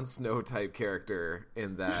Jon Snow type character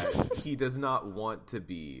in that he does not want to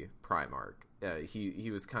be Primarch. He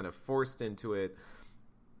was kind of forced into it.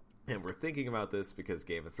 And we're thinking about this because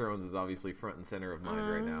Game of Thrones is obviously front and center of mind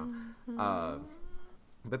right now.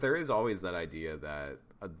 But there is always that idea that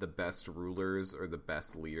the best rulers or the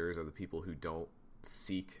best leaders are the people who don't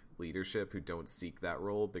seek leadership, who don't seek that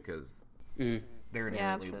role because they're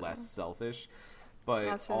inherently less selfish.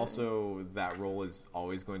 But also that role is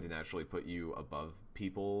always going to naturally put you above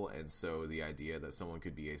people. And so the idea that someone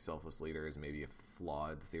could be a selfless leader is maybe a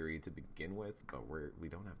flawed theory to begin with, but we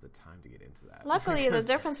don't have the time to get into that. Luckily, the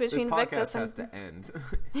difference between Victus and... has to end.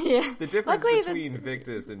 Yeah. The difference between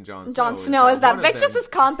Victus and Jon Snow is that Victus is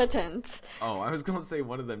competent. Oh, I was going to say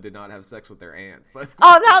one of them did not have sex with their aunt. But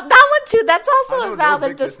that one too. That's also a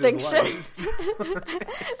valid distinction. That's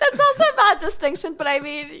also a valid distinction, but I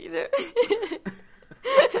mean...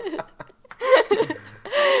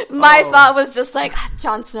 My thought was just like,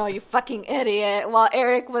 Jon Snow, you fucking idiot. While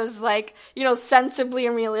Eric was like, sensibly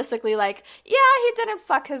and realistically like, yeah, he didn't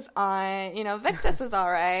fuck his aunt. Victus is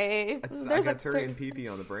alright. I got Turian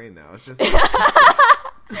PP on the brain now. It's just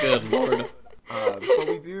good lord.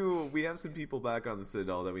 But we have some people back on the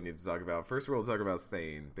Citadel that we need to talk about. First, we'll talk about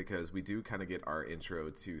Thane, because we do kind of get our intro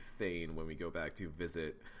to Thane when we go back to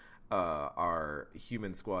visit our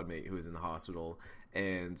human squad mate who is in the hospital,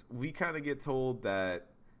 and we kind of get told that,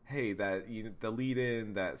 hey, that the lead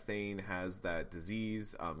in that Thane has that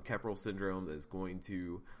disease, Keppel syndrome, that is going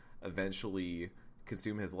to eventually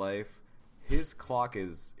consume his life. His clock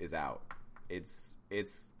is out. It's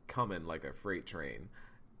coming like a freight train,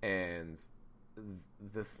 and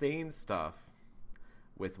the Thane stuff,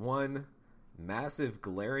 with one massive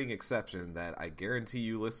glaring exception that I guarantee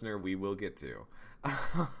you, listener, we will get to,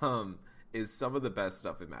 is some of the best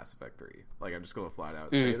stuff in Mass Effect 3. Like, I'm just going to flat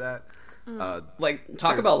out say that. Like,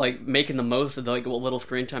 talk about, like, making the most of the, like, what little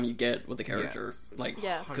screen time you get with the character. Yes. Like,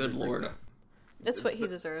 Yeah. good 100%. lord. It's what he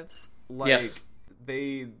deserves. Like, Yes.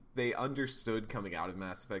 they understood coming out of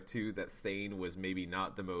Mass Effect 2 that Thane was maybe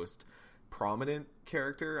not the most prominent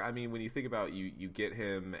character. I mean, when you think about you get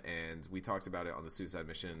him, and we talked about it on the Suicide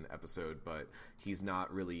Mission episode, but he's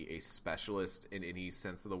not really a specialist in any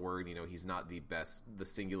sense of the word. You know, he's not the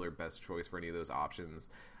singular best choice for any of those options,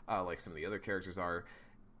 like some of the other characters are.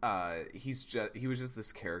 He was just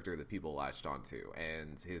this character that people latched onto,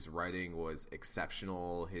 and his writing was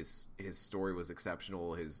exceptional. His story was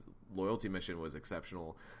exceptional. His loyalty mission was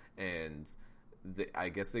exceptional, and I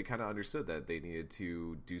guess they kind of understood that they needed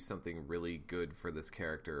to do something really good for this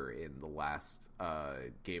character in the last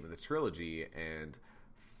game of the trilogy, and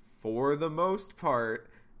for the most part,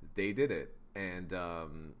 they did it. And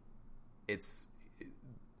it's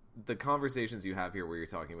the conversations you have here where you're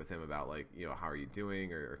talking with him about, like, you know, how are you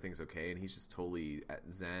doing, or are things okay, and he's just totally at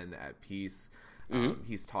zen, at peace.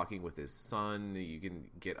 He's talking with his son. You can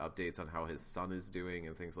get updates on how his son is doing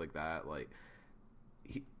and things like that. Like,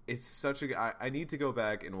 it's such a... I need to go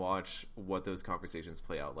back and watch what those conversations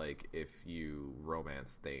play out like if you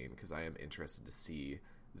romance Thane, because I am interested to see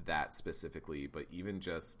that specifically. But even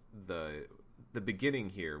just the beginning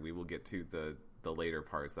here, we will get to the later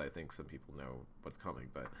parts that I think some people know what's coming,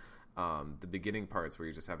 but the beginning parts where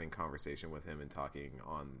you're just having conversation with him and talking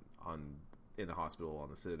on in the hospital on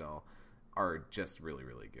the Citadel are just really,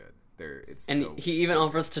 really good. He even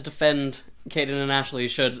offers to defend Caden and Ashley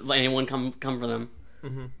should anyone come for them.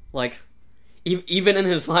 Mm-hmm. Like, even in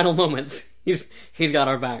his final moments, he's got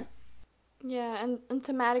our back. Yeah, and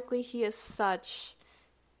thematically, he is such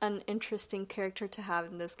an interesting character to have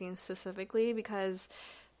in this game specifically, because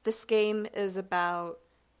this game is about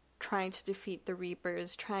trying to defeat the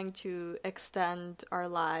Reapers, trying to extend our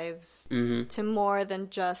lives to more than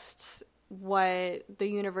just what the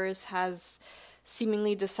universe has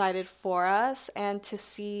seemingly decided for us. And to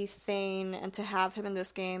see Thane and to have him in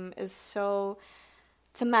this game is so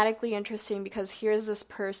thematically interesting, because here's this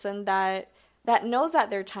person that knows that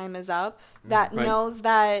their time is up, that knows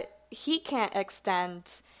that he can't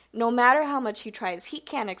extend, no matter how much he tries, he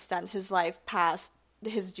can't extend his life past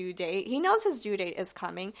his due date. He knows his due date is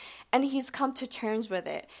coming, and he's come to terms with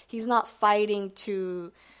it. He's not fighting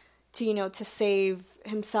to save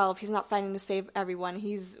himself. He's not fighting to save everyone.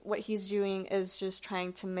 What he's doing is just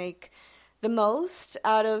trying to make the most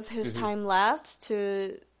out of his time left,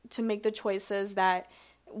 to make the choices that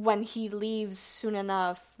when he leaves soon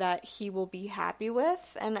enough that he will be happy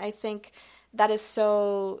with. And I think that is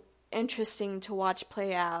so interesting to watch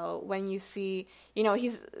play out when you see,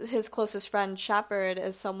 his closest friend Shepard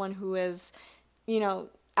is someone who is,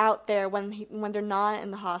 out there when they're not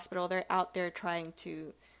in the hospital, they're out there trying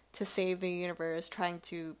to save the universe, trying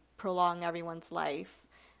to prolong everyone's life,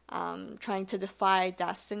 trying to defy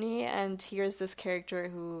destiny. And here's this character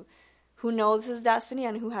who knows his destiny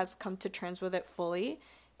and who has come to terms with it fully.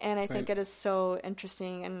 And I think it is so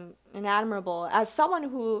interesting and admirable. As someone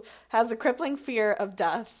who has a crippling fear of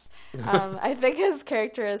death, I think his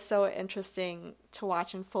character is so interesting to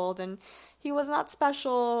watch unfold. And he was not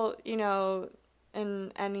special,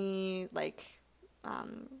 in any,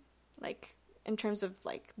 in terms of,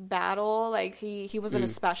 battle. Like, he wasn't a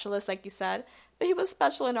specialist, like you said. But he was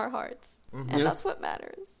special in our hearts. And that's what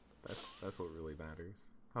matters. That's what really matters.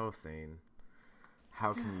 Oh, Thane.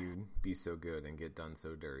 How can you be so good and get done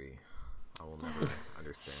so dirty? I will never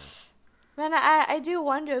understand. Man, I do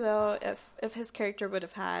wonder, though, if his character would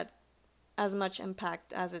have had as much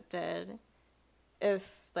impact as it did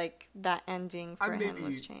if, that ending for him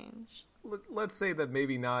was changed. Let's say that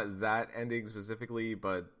maybe not that ending specifically,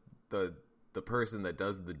 but the person that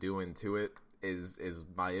does the doing to it is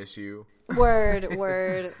my issue. Word,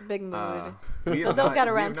 big mood. But they'll get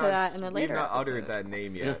around to that in a later episode. We have not episode. uttered that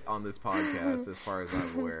name yet on this podcast, as far as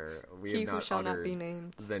I'm aware. We He have who not shall uttered not be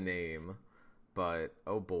named. the name, but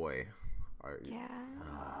oh boy. Yeah.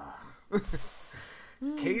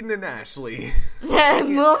 Caden and Ashley.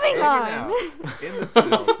 Moving hanging on. out in the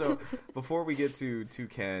Citadel. So before we get to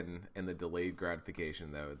Ken and the delayed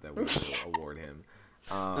gratification that we will award him,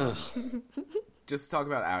 Just to talk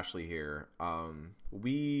about Ashley here.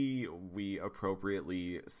 We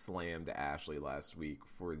appropriately slammed Ashley last week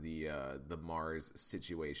for the Mars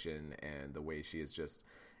situation and the way she is just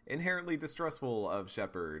inherently distrustful of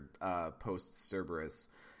Shepard post Cerberus.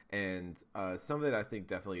 And some of it, I think,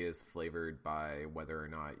 definitely is flavored by whether or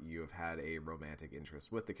not you have had a romantic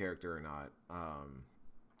interest with the character or not.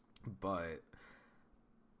 But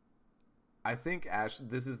I think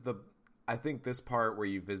I think this part where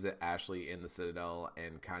you visit Ashley in the Citadel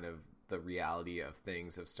and kind of the reality of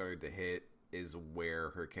things have started to hit is where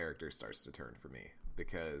her character starts to turn for me.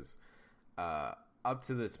 Because up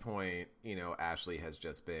to this point, you know, Ashley has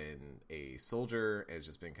just been a soldier, has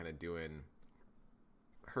just been kind of doing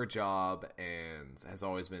her job, and has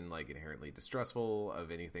always been like inherently distrustful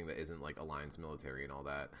of anything that isn't like Alliance military and all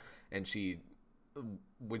that. And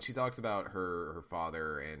when she talks about her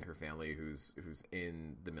father and her family who's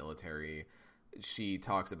in the military, she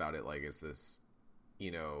talks about it like it's this,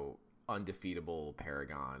 you know, undefeatable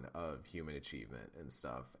paragon of human achievement and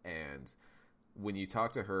stuff. And when you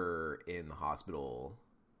talk to her in the hospital,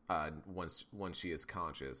 once she is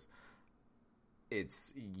conscious,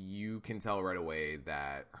 you can tell right away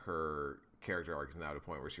that her character arc is now at a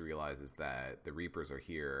point where she realizes that the Reapers are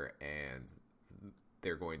here and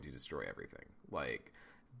they're going to destroy everything. Like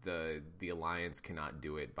the Alliance cannot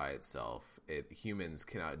do it by itself. Humans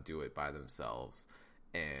cannot do it by themselves.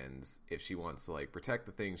 And if she wants to like protect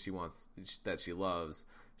the things that she loves,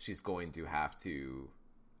 she's going to have to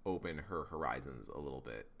open her horizons a little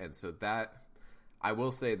bit. And so that, I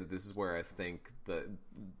will say that this is where I think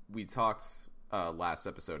we talked last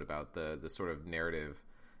episode about the sort of narrative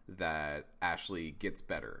that Ashley gets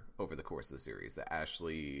better over the course of the series, that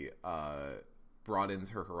Ashley broadens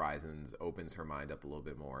her horizons, opens her mind up a little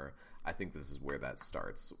bit more. I think this is where that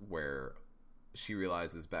starts, where she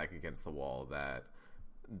realizes back against the wall that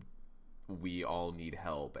we all need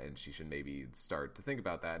help, and she should maybe start to think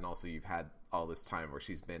about that. And also, you've had all this time where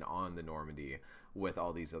she's been on the Normandy with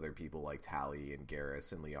all these other people like Tali and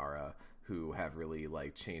Garrus and Liara, who have really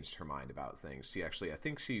like changed her mind about things. I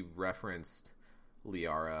think she referenced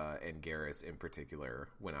Liara and Garrus in particular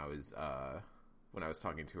when I was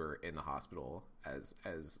talking to her in the hospital as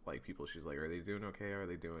like people. She's like, are they doing okay? Are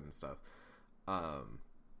they doing stuff?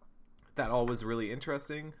 That all was really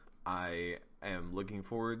interesting. I am looking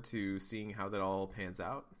forward to seeing how that all pans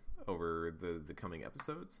out over the coming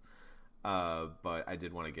episodes. But I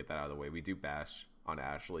did want to get that out of the way. We do bash on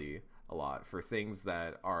Ashley a lot for things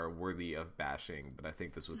that are worthy of bashing, but I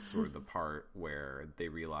think this was sort of the part where they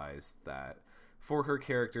realized that for her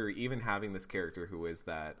character, even having this character who is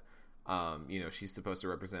that, you know, she's supposed to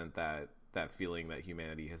represent that feeling that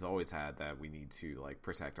humanity has always had, that we need to like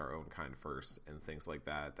protect our own kind first and things like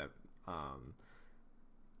that,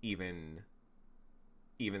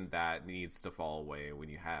 even that needs to fall away when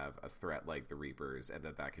you have a threat like the Reapers, and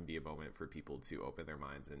that can be a moment for people to open their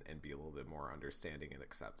minds and be a little bit more understanding and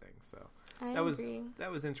accepting. So that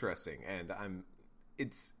was interesting, and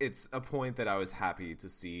it's a point that I was happy to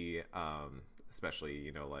see, especially,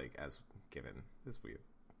 you know, like as given this we've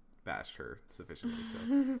bashed her sufficiently,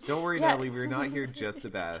 so don't worry, Natalie, we're not here just to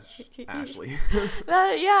bash Ashley.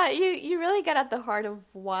 Yeah, you really get at the heart of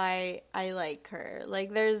why I like her.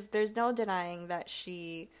 Like there's no denying that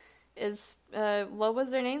she is what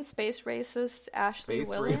was their name? Space racist Ashley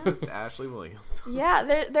Williams. Racist Ashley Williams.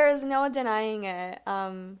 Yeah, there is no denying it.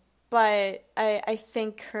 But I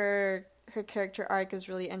think her character arc is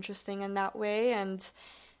really interesting in that way, and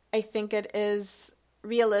I think it is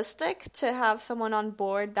realistic to have someone on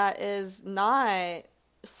board that is not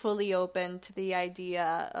fully open to the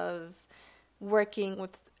idea of working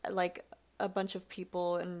with like a bunch of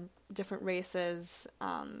people in different races,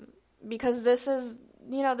 because this is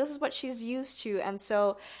what she's used to, and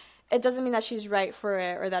so it doesn't mean that she's right for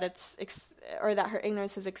it or that or that her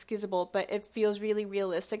ignorance is excusable, but it feels really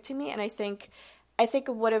realistic to me, and I think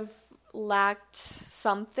it would have lacked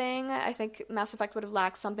something. I think Mass Effect would have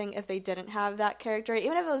lacked something if they didn't have that character,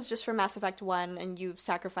 even if it was just for Mass Effect 1 and you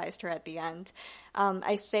sacrificed her at the end.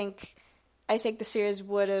 I think the series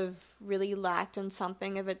would have really lacked in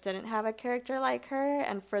something if it didn't have a character like her,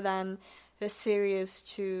 and for then the series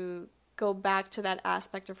to go back to that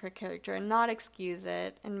aspect of her character and not excuse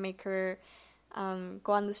it and make her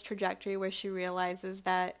go on this trajectory where she realizes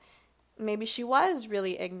that maybe she was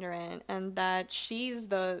really ignorant and that she's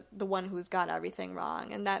the one who's got everything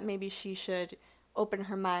wrong, and that maybe she should open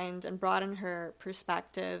her mind and broaden her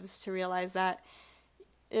perspectives to realize that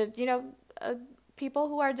people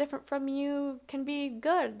who are different from you can be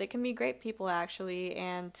good. They can be great people, actually,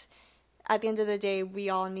 and at the end of the day,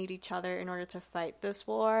 we all need each other in order to fight this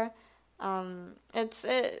war. It's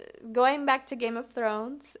going back to Game of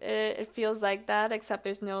Thrones. It feels like that, except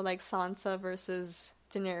there's no like Sansa versus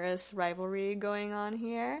Daenerys rivalry going on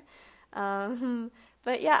here.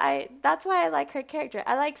 But yeah, that's why I like her character.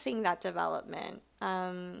 I like seeing that development.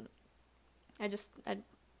 I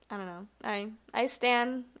don't know. I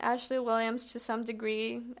stan Ashley Williams to some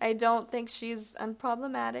degree. I don't think she's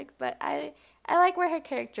unproblematic, but I like where her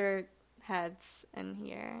character heads in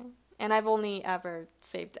here. And I've only ever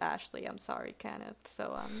saved Ashley. I'm sorry, Kenneth.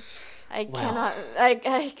 So I cannot.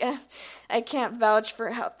 I can't vouch for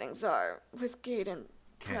how things are with Caden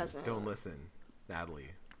present. Don't listen, Natalie.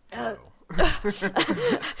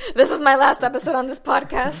 This is my last episode on this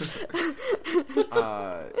podcast.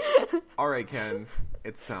 All right, Ken,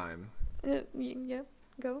 it's time. Yep,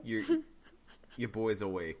 go. Your boy's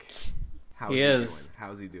awake. How's He he is. doing?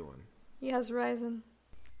 How's he doing? He has risen.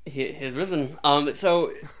 He has risen.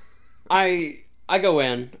 So I go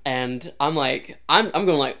in and I'm like I'm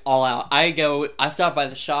going like all out. I stop by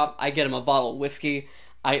the shop. I get him a bottle of whiskey.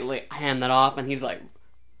 I hand that off, and he's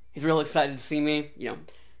real excited to see me. You know,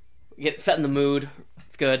 get set in the mood.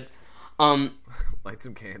 It's good. Light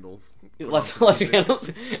some candles. Let's candles.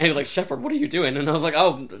 And he's like, Shepard, what are you doing? And I was like,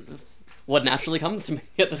 oh, what naturally comes to me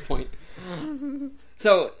at this point.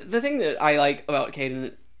 So the thing that I like about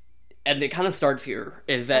Caden, and it kind of starts here,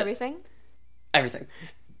 is that Everything.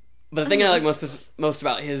 But the thing I like most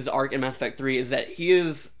about his arc in Mass Effect 3 is that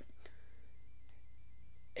his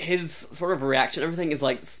sort of reaction, everything is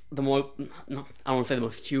like the more, no, I don't want to say the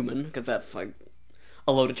most human, because that's like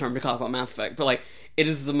a loaded term to talk about Mass Effect, but like it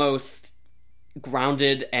is the most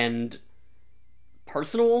grounded and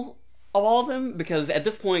personal of all of them, because at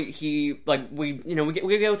this point we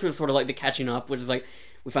go through sort of like the catching up, which is like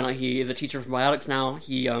we find out he is a teacher from biotics now.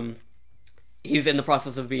 He's in the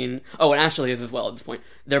process of being... Oh, and Ashley is as well at this point.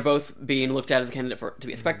 They're both being looked at as a candidate to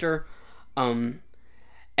be a Spectre. And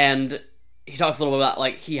he talks a little bit about,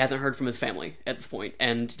 like, he hasn't heard from his family at this point.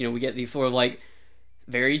 And, we get these sort of, like,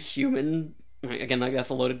 very human... Again, like, that's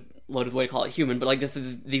a loaded way to call it human. But, like, just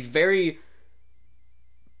these very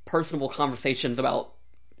personable conversations about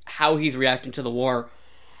how he's reacting to the war.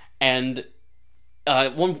 And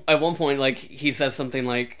at one point, like, he says something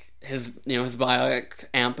like... his biotic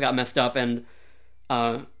amp got messed up, and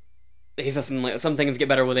he says some things get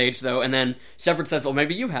better with age, though. And then Shepard says, well,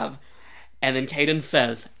 maybe you have. And then Caden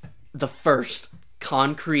says the first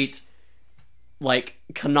concrete, like,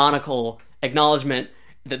 canonical acknowledgement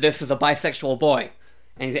that this is a bisexual boy.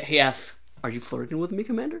 And he asks, are you flirting with me,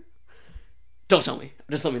 Commander? Don't tell me.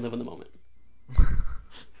 Just let me live in the moment.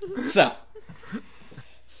 So,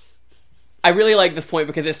 I really like this point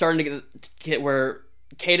because it's starting to get where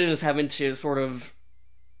Caden is having to sort of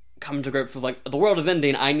come to grips with, like, the world is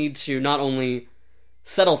ending. I need to not only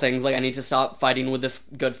settle things, like, I need to stop fighting with this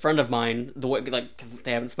good friend of mine, because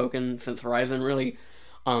they haven't spoken since Horizon, really,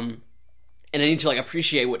 and I need to, like,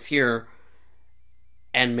 appreciate what's here,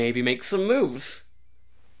 and maybe make some moves,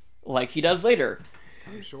 like he does later.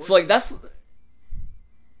 Time's short. So, like, that's...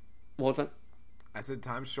 What's that? I said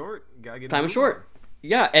time's short. Gotta get Time is short.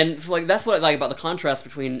 Yeah, and so, like, that's what I like about the contrast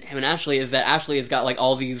between him and Ashley, is that Ashley has got, like,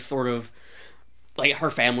 all these sort of, like, her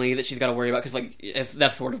family that she's got to worry about, because, like,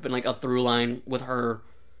 that's sort of been, like, a through line with her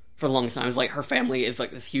for the longest time. It's like, her family is, like,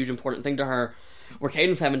 this huge important thing to her, where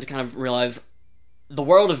Caden's having to kind of realize the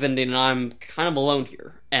world is ending and I'm kind of alone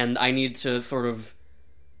here, and I need to sort of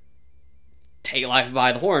take life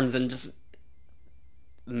by the horns and just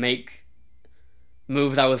make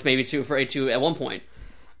moves I was maybe too afraid to at one point.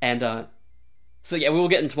 And, so yeah, we will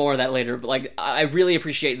get into more of that later, but, like, I really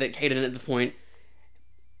appreciate that Caden at this point,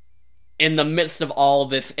 in the midst of all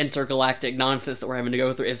this intergalactic nonsense that we're having to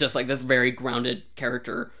go through, is just, like, this very grounded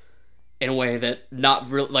character in a way that not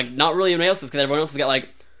really anyone else is, because everyone else has got, like,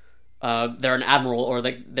 they're an admiral, or,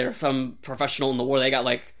 like, they're some professional in the war, they got,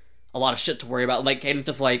 like, a lot of shit to worry about. Like, Caden's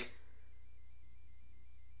just, like,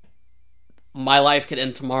 my life could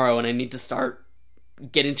end tomorrow, and I need to start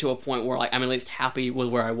getting to a point where, like, I'm at least happy with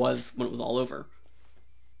where I was when it was all over.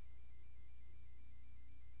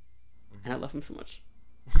 And I love him so much.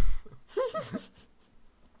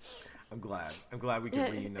 I'm glad we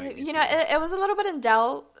can reunite. It was a little bit in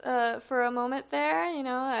doubt for a moment there.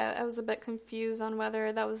 I was a bit confused on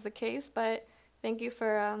whether that was the case, but thank you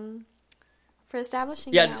for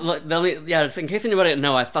establishing. Yeah, look, just in case anybody didn't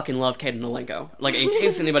know, I fucking love Caden Nolenko. Like, in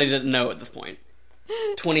case anybody didn't know at this point,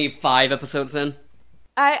 25 episodes in.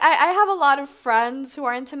 I have a lot of friends who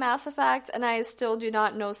are into Mass Effect, and I still do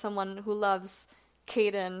not know someone who loves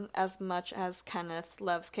Caden as much as Kenneth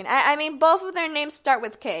loves Caden. I mean, both of their names start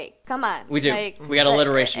with K. Come on. We do. We got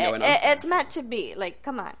alliteration going on. It's meant to be. Like,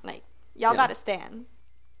 come on. Like, y'all gotta stand.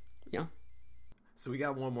 Yeah. So we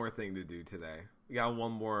got one more thing to do today. We got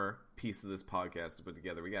one more piece of this podcast to put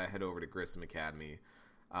together. We got to head over to Grissom Academy.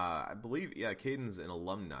 I believe, Caden's an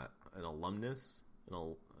alum of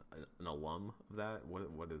that.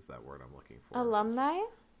 What is that word I'm looking for? Alumni?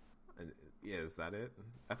 Yeah, is that it?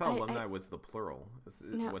 I thought alumni was the plural.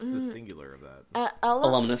 What's the singular of that?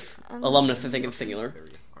 Alumnus. Alumnus, I think it's singular. There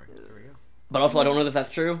we go. All right, there we go. But also, I don't know if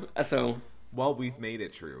that's true. So, well, we've made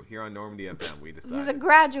it true here on Normandy FM. We decided He's a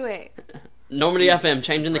graduate. Normandy FM,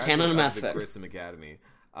 changing the canon of Mass the Effect. Grissom Academy.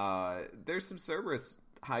 There's some Cerberus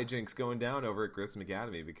hijinks going down over at Grissom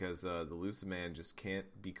Academy because the Lucid Man just can't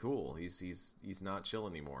be cool. He's not chill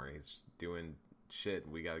anymore. He's just doing shit.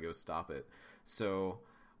 We got to go stop it. So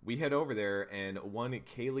we head over there, and one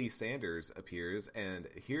Kaylee Sanders appears, and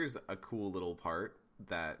here's a cool little part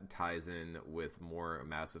that ties in with more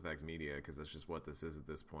Mass Effect media, because that's just what this is at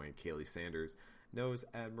this point. Kaylee Sanders knows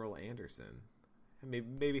Admiral Anderson, and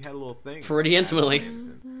maybe had a little thing pretty intimately.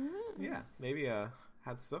 Yeah, maybe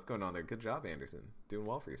had stuff going on there. Good job, Anderson. Doing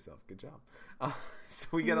well for yourself. Good job. So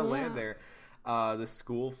we got to land there. The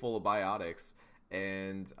school full of biotics.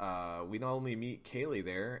 And we not only meet Kaylee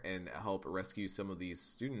there and help rescue some of these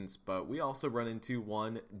students, but we also run into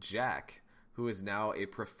one Jack, who is now a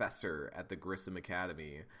professor at the Grissom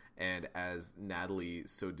Academy. And as Natalie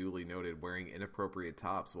so duly noted, wearing inappropriate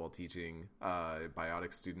tops while teaching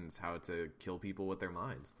biotic students how to kill people with their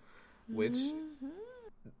minds. Which,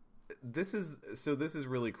 this is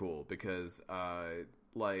really cool because,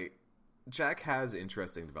 Jack has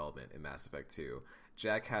interesting development in Mass Effect 2.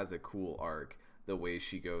 Jack has a cool arc. The way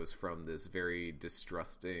she goes from this very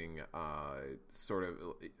distrusting sort of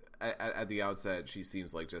at the outset, she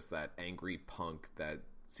seems like just that angry punk that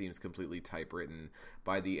seems completely typewritten.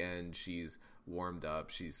 By the end, she's warmed up.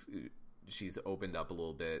 She's opened up a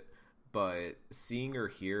little bit. But seeing her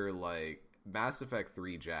here, like, Mass Effect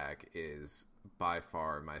 3 Jack is by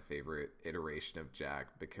far my favorite iteration of Jack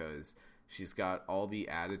because she's got all the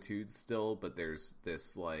attitudes still, but there's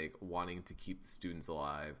this, like, wanting to keep the students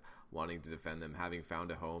alive, wanting to defend them, having found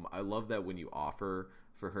a home. I love that when you offer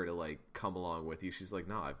for her to, like, come along with you, she's like,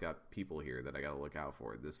 no, I've got people here that I gotta look out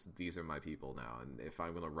for. These are my people now, and if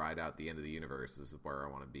I'm gonna ride out the end of the universe, this is where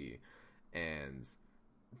I want to be. And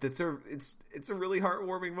it's a really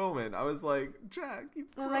heartwarming moment. I was like, Jack, you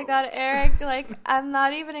pro. Oh my god, Eric, like, I'm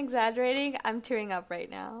not even exaggerating. I'm tearing up right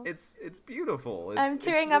now. It's beautiful. I'm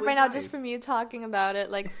tearing it's up really right now nice. just from you talking about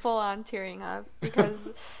it, like, full on tearing up,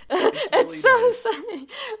 because It's really it's so nice. funny.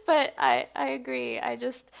 But I agree. I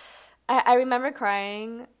remember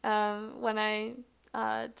crying when I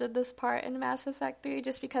did this part in Mass Effect 3,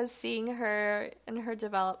 just because seeing her and her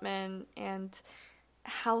development and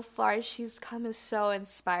how far she's come is so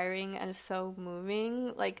inspiring and so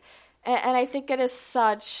moving. Like, and I think it is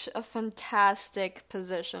such a fantastic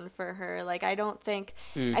position for her. Like, I think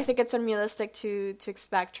it's unrealistic to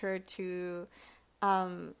expect her to,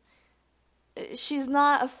 she's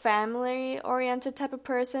not a family-oriented type of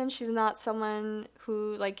person. She's not someone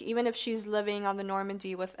who, like, even if she's living on the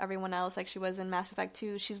Normandy with everyone else like she was in Mass Effect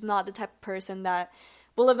 2, she's not the type of person that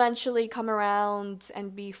will eventually come around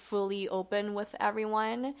and be fully open with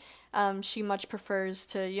everyone. She much prefers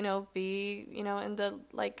to, be, in the,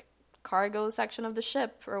 like, cargo section of the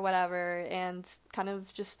ship or whatever and kind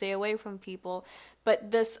of just stay away from people.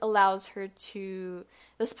 But this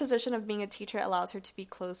position of being a teacher allows her to be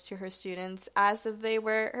close to her students as if they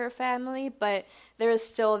were her family, but there is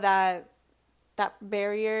still that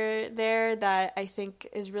barrier there that I think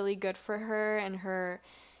is really good for her and her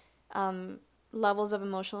levels of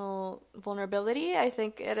emotional vulnerability. I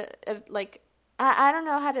think it like, I don't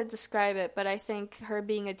know how to describe it, but I think her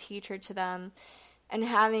being a teacher to them and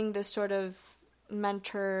having this sort of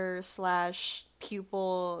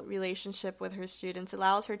mentor/pupil relationship with her students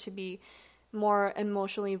allows her to be more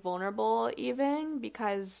emotionally vulnerable, even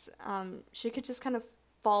because she could just kind of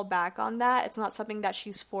fall back on that. It's not something that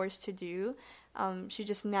she's forced to do. She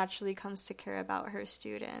just naturally comes to care about her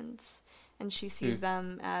students, and she sees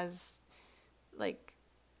them as, like,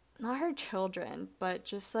 not her children, but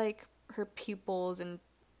just, like, her pupils. And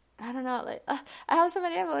I don't know, like, I have so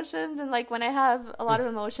many emotions, and, like, when I have a lot of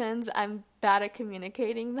emotions, I'm bad at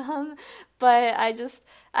communicating them, but I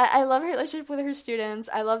love her relationship with her students.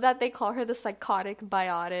 I love that they call her the psychotic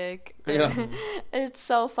biotic. Yeah. It's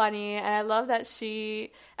so funny, and I love that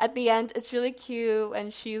she, at the end, it's really cute,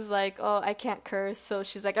 and she's like, oh, I can't curse, so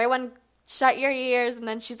she's like, shut your ears, and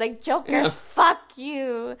then she's like, Joker, fuck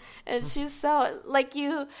you. And she's so, like,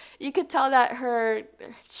 you could tell that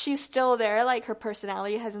she's still there, like, her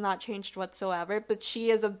personality has not changed whatsoever, but she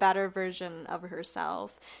is a better version of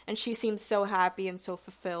herself, and she seems so happy and so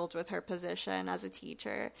fulfilled with her position as a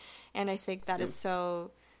teacher, and I think that is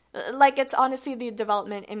so, like, it's honestly the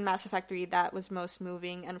development in Mass Effect 3 that was most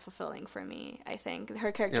moving and fulfilling for me, I think.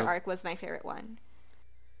 Her character arc was my favorite one.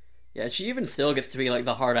 Yeah, she even still gets to be, like,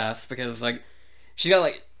 the hard ass, because, like, she got,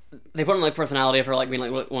 like, they put in, like, personality of her, like, being,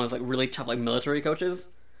 like, one of those, like, really tough, like, military coaches.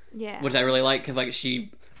 Yeah. Which I really like, because, like,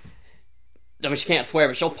 she can't swear,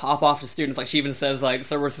 but she'll pop off to students, like, she even says, like,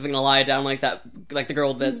 Cerberus isn't gonna lie down like that, like, the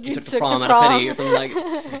girl that you took to prom out of pity, or something, like,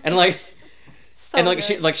 and, like, so and, like,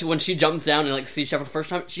 good. When she jumps down and, like, sees Shepard the first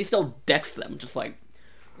time, she still decks them, just, like,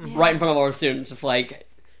 right in front of all her students, just, like,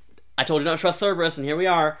 I told you not to trust Cerberus, and here we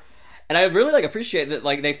are. And I really, like, appreciate that,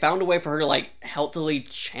 like, they found a way for her to, like, healthily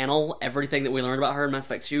channel everything that we learned about her in Mass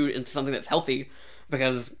Effect 2 into something that's healthy.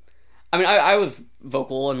 Because, I mean, I was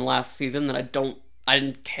vocal in the last season that I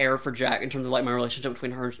didn't care for Jack in terms of, like, my relationship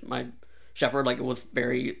between her and my Shepard. Like, it was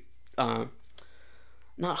very, not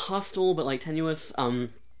hostile, but, like, tenuous. And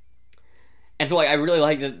so, like, I really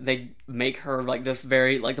like that they make her, like, this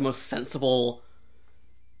very, like, the most sensible,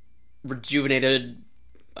 rejuvenated,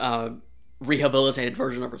 rehabilitated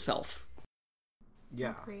version of herself.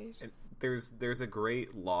 Yeah. And there's a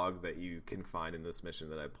great log that you can find in this mission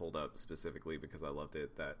that I pulled up specifically because I loved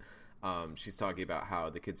it, that she's talking about how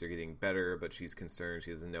the kids are getting better, but she's concerned.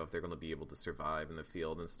 She doesn't know if they're going to be able to survive in the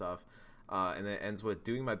field and stuff. And then it ends with,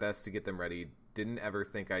 doing my best to get them ready. Didn't ever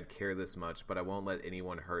think I'd care this much, but I won't let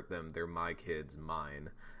anyone hurt them. They're my kids, mine.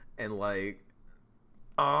 And, like,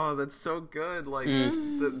 oh, that's so good. Like,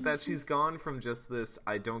 that she's gone from just this,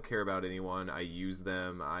 I don't care about anyone, I use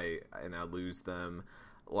them, I lose them,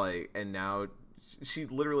 like, and now she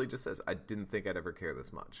literally just says, I didn't think I'd ever care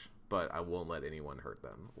this much, but I won't let anyone hurt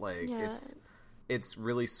them. Like, it's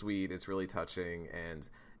really sweet, it's really touching, and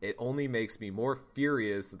it only makes me more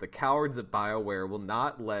furious that the cowards at BioWare will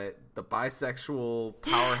not let the bisexual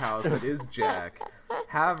powerhouse that is Jack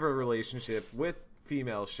have a relationship with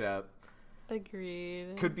female Shep.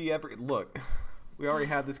 Agreed. Could be look, we already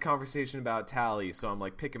had this conversation about Tali, so I'm,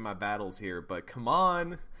 like, picking my battles here, but come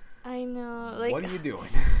on. I know. Like, what are you doing?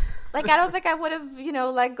 Like, I don't think I would have,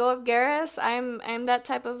 let go of Garrus. I'm that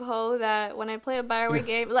type of hoe that when I play a BioWare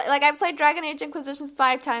game, like I played Dragon Age Inquisition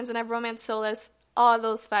 5 times and I've romanced Solus all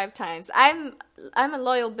those 5 times. I'm a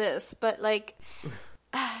loyal bis, but, like,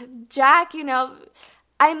 Jack,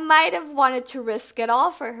 I might have wanted to risk it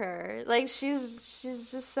all for her. Like, she's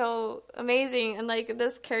just so amazing, and, like,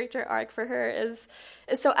 this character arc for her is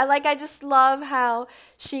so, I just love how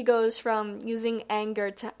she goes from using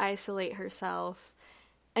anger to isolate herself,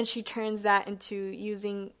 and she turns that into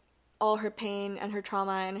using all her pain and her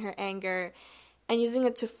trauma and her anger and using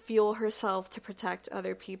it to fuel herself to protect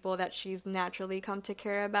other people that she's naturally come to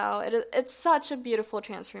care about. It's such a beautiful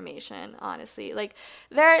transformation, honestly. Like,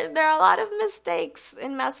 there are a lot of mistakes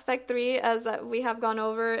in Mass Effect 3, as we have gone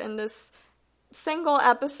over in this single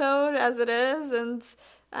episode as it is, and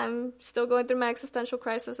I'm still going through my existential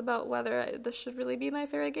crisis about whether this should really be my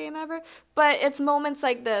favorite game ever. But it's moments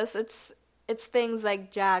like this, it's things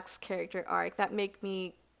like Jack's character arc that make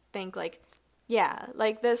me think, like, yeah,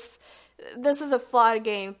 like, this is a flawed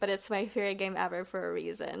game, but it's my favorite game ever for a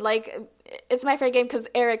reason. Like, it's my favorite game because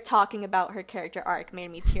Eric talking about her character arc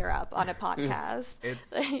made me tear up on a podcast.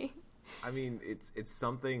 It's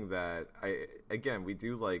something that we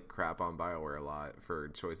do, like, crap on BioWare a lot for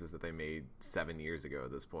choices that they made 7 years ago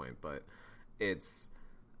at this point, but it's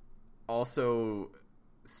also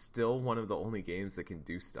still one of the only games that can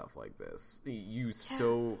do stuff like this.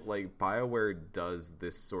 Like, BioWare does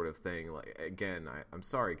this sort of thing. Like, again, I'm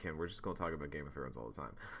sorry, Kim, we're just going to talk about Game of Thrones all the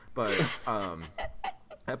time, but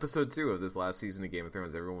episode 2 of this last season of Game of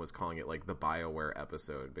Thrones, everyone was calling it, like, the BioWare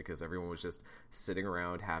episode, because everyone was just sitting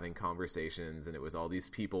around having conversations, and it was all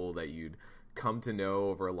these people that you'd come to know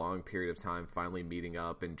over a long period of time finally meeting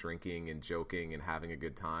up and drinking and joking and having a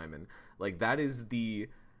good time. And, like, that is the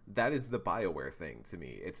BioWare thing to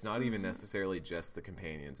me. It's not even necessarily just the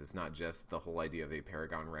companions. It's not just the whole idea of a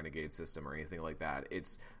Paragon Renegade system or anything like that.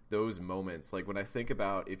 It's those moments. Like, when I think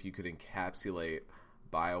about if you could encapsulate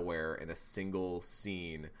BioWare in a single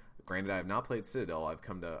scene, granted I have not played Citadel, I've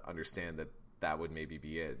come to understand that would maybe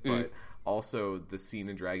be it, but also the scene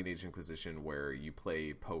in Dragon Age Inquisition where you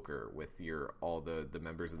play poker with all the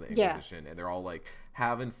members of the Inquisition, and they're all, like,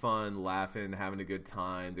 having fun, laughing, having a good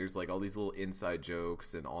time. There's, like, all these little inside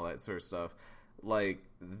jokes and all that sort of stuff. Like,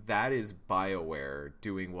 that is BioWare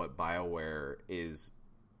doing what BioWare is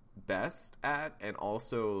best at, and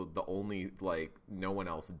also the only, like, no one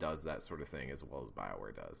else does that sort of thing as well as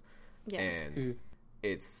BioWare does. Yeah. And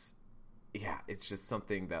it's just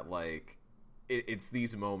something that, like, it's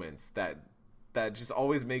these moments that just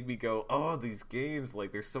always make me go, oh, these games,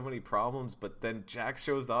 like, there's so many problems, but then Jack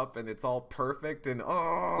shows up and it's all perfect, and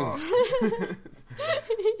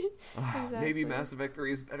maybe Mass Effect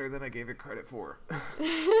 3 is better than I gave it credit for.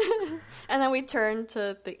 And then we turn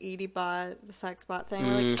to the Edie bot, the sex bot thing.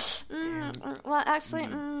 We're like, well, actually,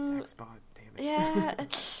 Sex bot, damn it. yeah.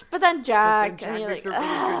 But then Jack, But then Jack and you're makes like, a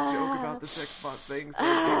really good joke about the sex bot thing, so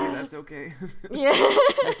maybe that's okay. yeah.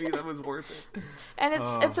 Maybe that was worth it. And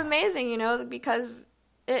it's amazing, you know, because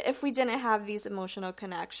if we didn't have these emotional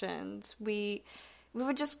connections, we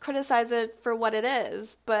would just criticize it for what it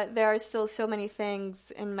is. But there are still so many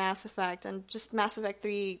things in Mass Effect and just Mass Effect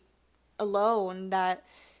 3 alone that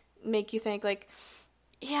make you think, like,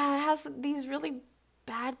 yeah, it has these really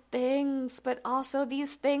bad things, but also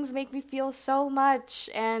these things make me feel so much.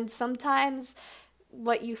 And sometimes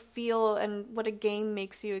what you feel and what a game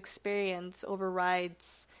makes you experience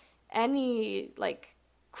overrides any, like,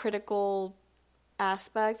 critical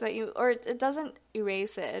aspects that you, or it doesn't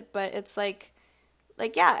erase it, but it's like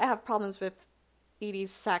yeah, I have problems with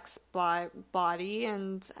Edie's sex body,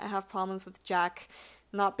 and I have problems with Jack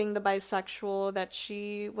not being the bisexual that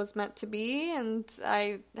she was meant to be, and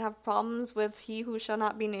I have problems with He Who Shall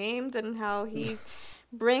Not Be Named and how he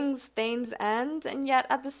brings Thane's End, and yet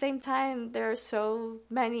at the same time there are so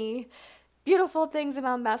many beautiful things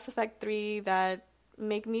about Mass Effect 3 that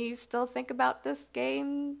make me still think about this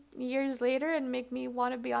game years later and make me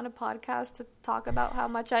want to be on a podcast to talk about how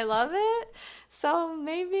much I love it. So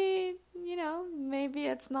maybe, you know, maybe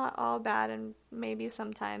it's not all bad, and maybe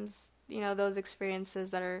sometimes, you know, those experiences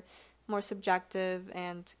that are more subjective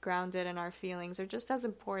and grounded in our feelings are just as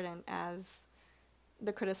important as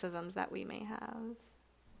the criticisms that we may have.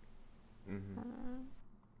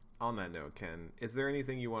 On that note, Ken, is there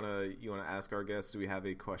anything you wanna ask our guests? Do we have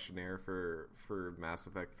a questionnaire for Mass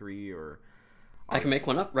Effect 3, or I can make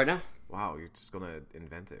one up right now. Wow, you're just gonna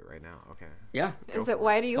invent it right now? Okay. Yeah. Is it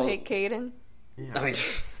why do you hate Caden? Yeah. I mean,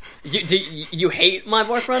 you hate my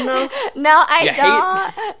boyfriend now? No, I You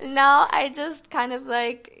don't. No, I just kind of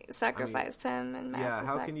like sacrificed him in Mass Effect.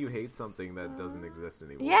 how can you hate something that doesn't exist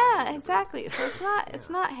anymore? Yeah, exactly. So it's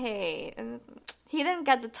not hate. And he didn't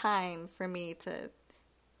get the time for me to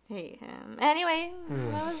hate him. Anyway,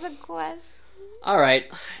 what was the question? All right,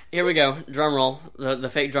 here we go. Drum roll. The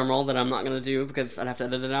fake drum roll that I'm not going to do because I'd have to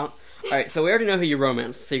edit it out. All right, so we already know who you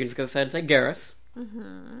romanced, so you can just go ahead and say Garrus.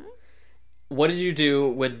 Mm-hmm. What did you do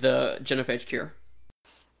with the Genophage cure?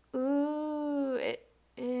 Ooh,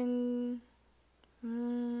 in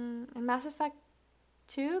Mass Effect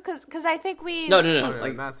 2? Because I think we... No.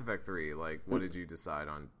 Like Mass Effect 3, like, what did you decide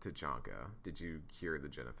on Tachanka? Did you cure the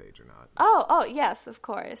Genophage or not? Oh, yes, of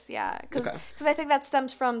course, yeah. Because Okay. I think that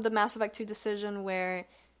stems from the Mass Effect 2 decision where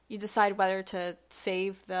you decide whether to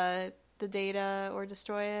save the data or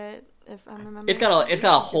destroy it, if I'm remembering. It's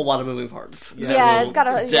got a whole lot of moving parts. Yeah, We'll it's got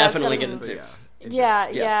a... definitely yeah, get it's got into.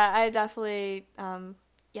 Yeah, I definitely...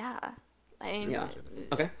 yeah. I mean, Yeah.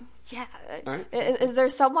 Okay. yeah. All right. Is there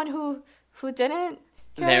someone who didn't?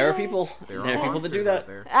 cure There are the- people. There are people that do monsters out that.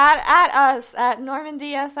 there. At us at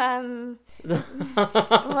Normandy FM.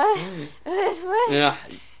 What?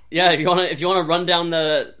 Yeah. If you wanna run down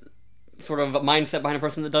the sort of mindset behind a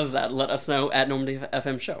person that does that, let us know at Normandy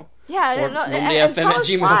FM Show. Yeah, Or no, NormandyFM tell at us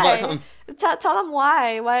gmail.com. why. Tell them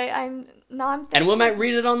why. Why I'm thinking. And we might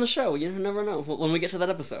read it on the show. You never know when we get to that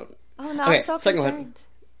episode. Oh no, Okay, I'm so second one. concerned.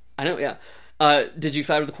 I know. Yeah. Did you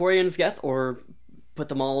side with the Quarians, Geth, or put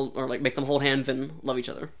them all, or like make them hold hands and love each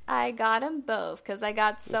other? I got them both because I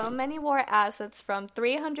got so many more assets from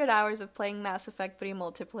 300 hours of playing Mass Effect 3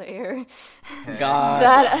 multiplayer. God.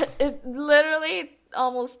 That it literally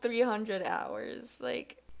almost 300 hours.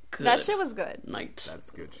 Like that Good shit was good. Night. That's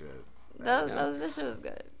good shit. That shit was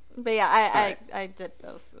good. But yeah, I did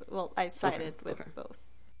both. Well, I sided with okay. both.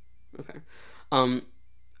 Okay.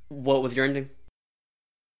 What was your ending?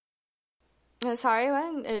 Sorry,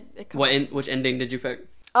 when Which ending did you pick?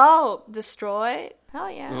 Oh, destroy?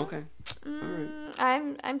 Hell yeah. Okay.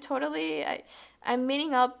 I'm totally. I'm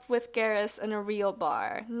meeting up with Garrus in a real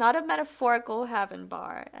bar, not a metaphorical heaven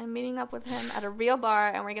bar. I'm meeting up with him at a real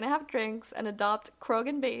bar, and we're gonna have drinks and adopt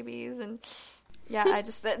Krogan babies. And yeah, I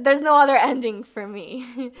just there's no other ending for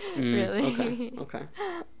me, really. Okay.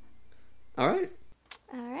 All right.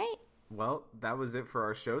 All right. Well, that was it for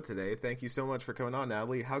our show today. Thank you so much for coming on,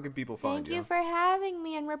 Natalie. How can people find Thank you for having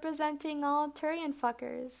me and representing all Turian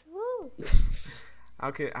fuckers. Woo. How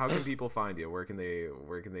can people find you? Where can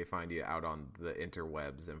they find you out on the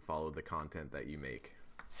interwebs and follow the content that you make?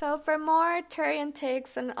 So for more Tyrion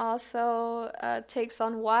takes and also takes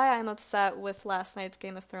on why I'm upset with last night's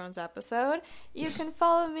Game of Thrones episode, you can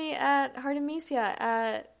follow me at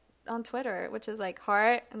Heartamecia on Twitter, which is like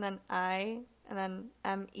heart and then I and then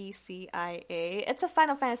MECIA. It's a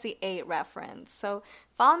Final Fantasy VIII reference. So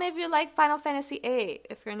follow me if you like Final Fantasy VIII,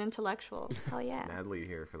 if you're an intellectual. Hell yeah. Natalie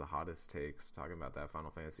here for the hottest takes, talking about that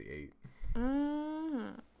Final Fantasy VIII.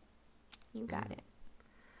 You got it.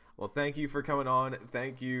 Well, thank you for coming on.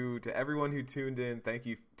 Thank you to everyone who tuned in. Thank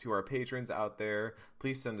you to our patrons out there.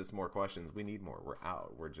 Please send us more questions. We need more. We're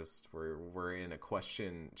out. We're in a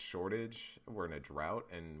question shortage. We're in a drought,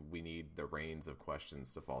 and we need the rains of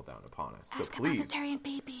questions to fall down upon us. So please. About the Tyrion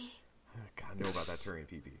PP. God, I know about that Tyrion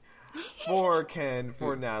PP. For Ken,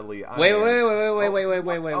 for Natalie. Wait.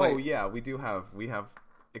 Oh yeah, we have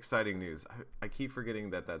exciting news. I keep forgetting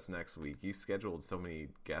that's next week. You scheduled so many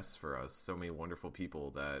guests for us, so many wonderful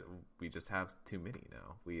people that we just have too many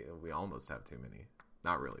now. We almost have too many.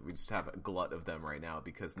 Not really. We just have a glut of them right now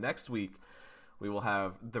because next week we will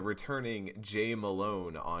have the returning Jay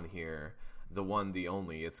Malone on here. The one, the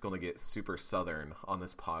only. It's going to get super southern on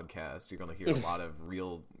this podcast. You're going to hear a lot of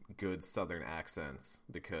real good southern accents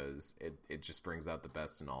because it just brings out the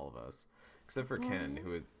best in all of us. Except for Ken,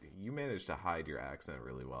 you managed to hide your accent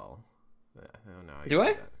really well. I don't know. Do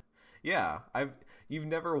I? Yeah, you've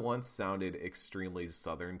never once sounded extremely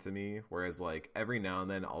southern to me. Whereas, like every now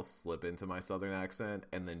and then, I'll slip into my southern accent,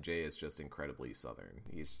 and then Jay is just incredibly southern.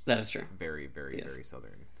 That is true. Very, very, very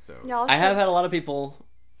southern. So I have had a lot of people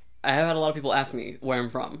ask me where I'm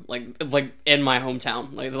from, like in my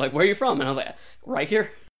hometown. Like they're like, "Where are you from?" And I was like, "Right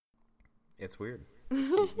here." It's weird.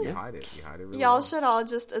 You hide it. You hide it really Y'all well. should all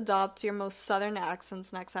just adopt your most southern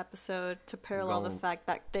accents next episode to parallel the fact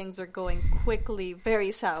that things are going quickly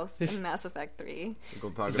very south in Mass Effect 3. We're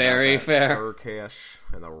gonna talk Very about fair. Surkesh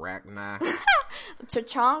and the Ragnar.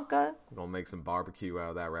 Tachanka. We're gonna make some barbecue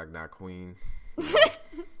out of that Ragnar Queen.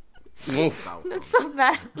 Oof. South. So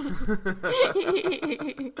bad.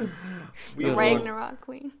 We will, Ragnarok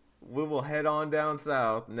Queen. we will head on down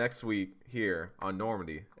south next week here on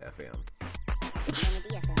Normandy FM.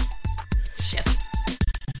 Normandy FM. Shit.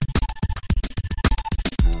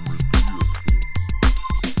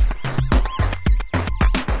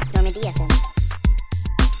 Normandy FM.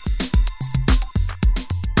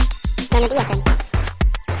 Normandy FM.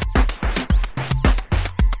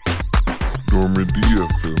 Normandy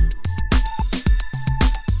FM.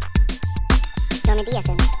 Normandy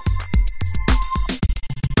FM.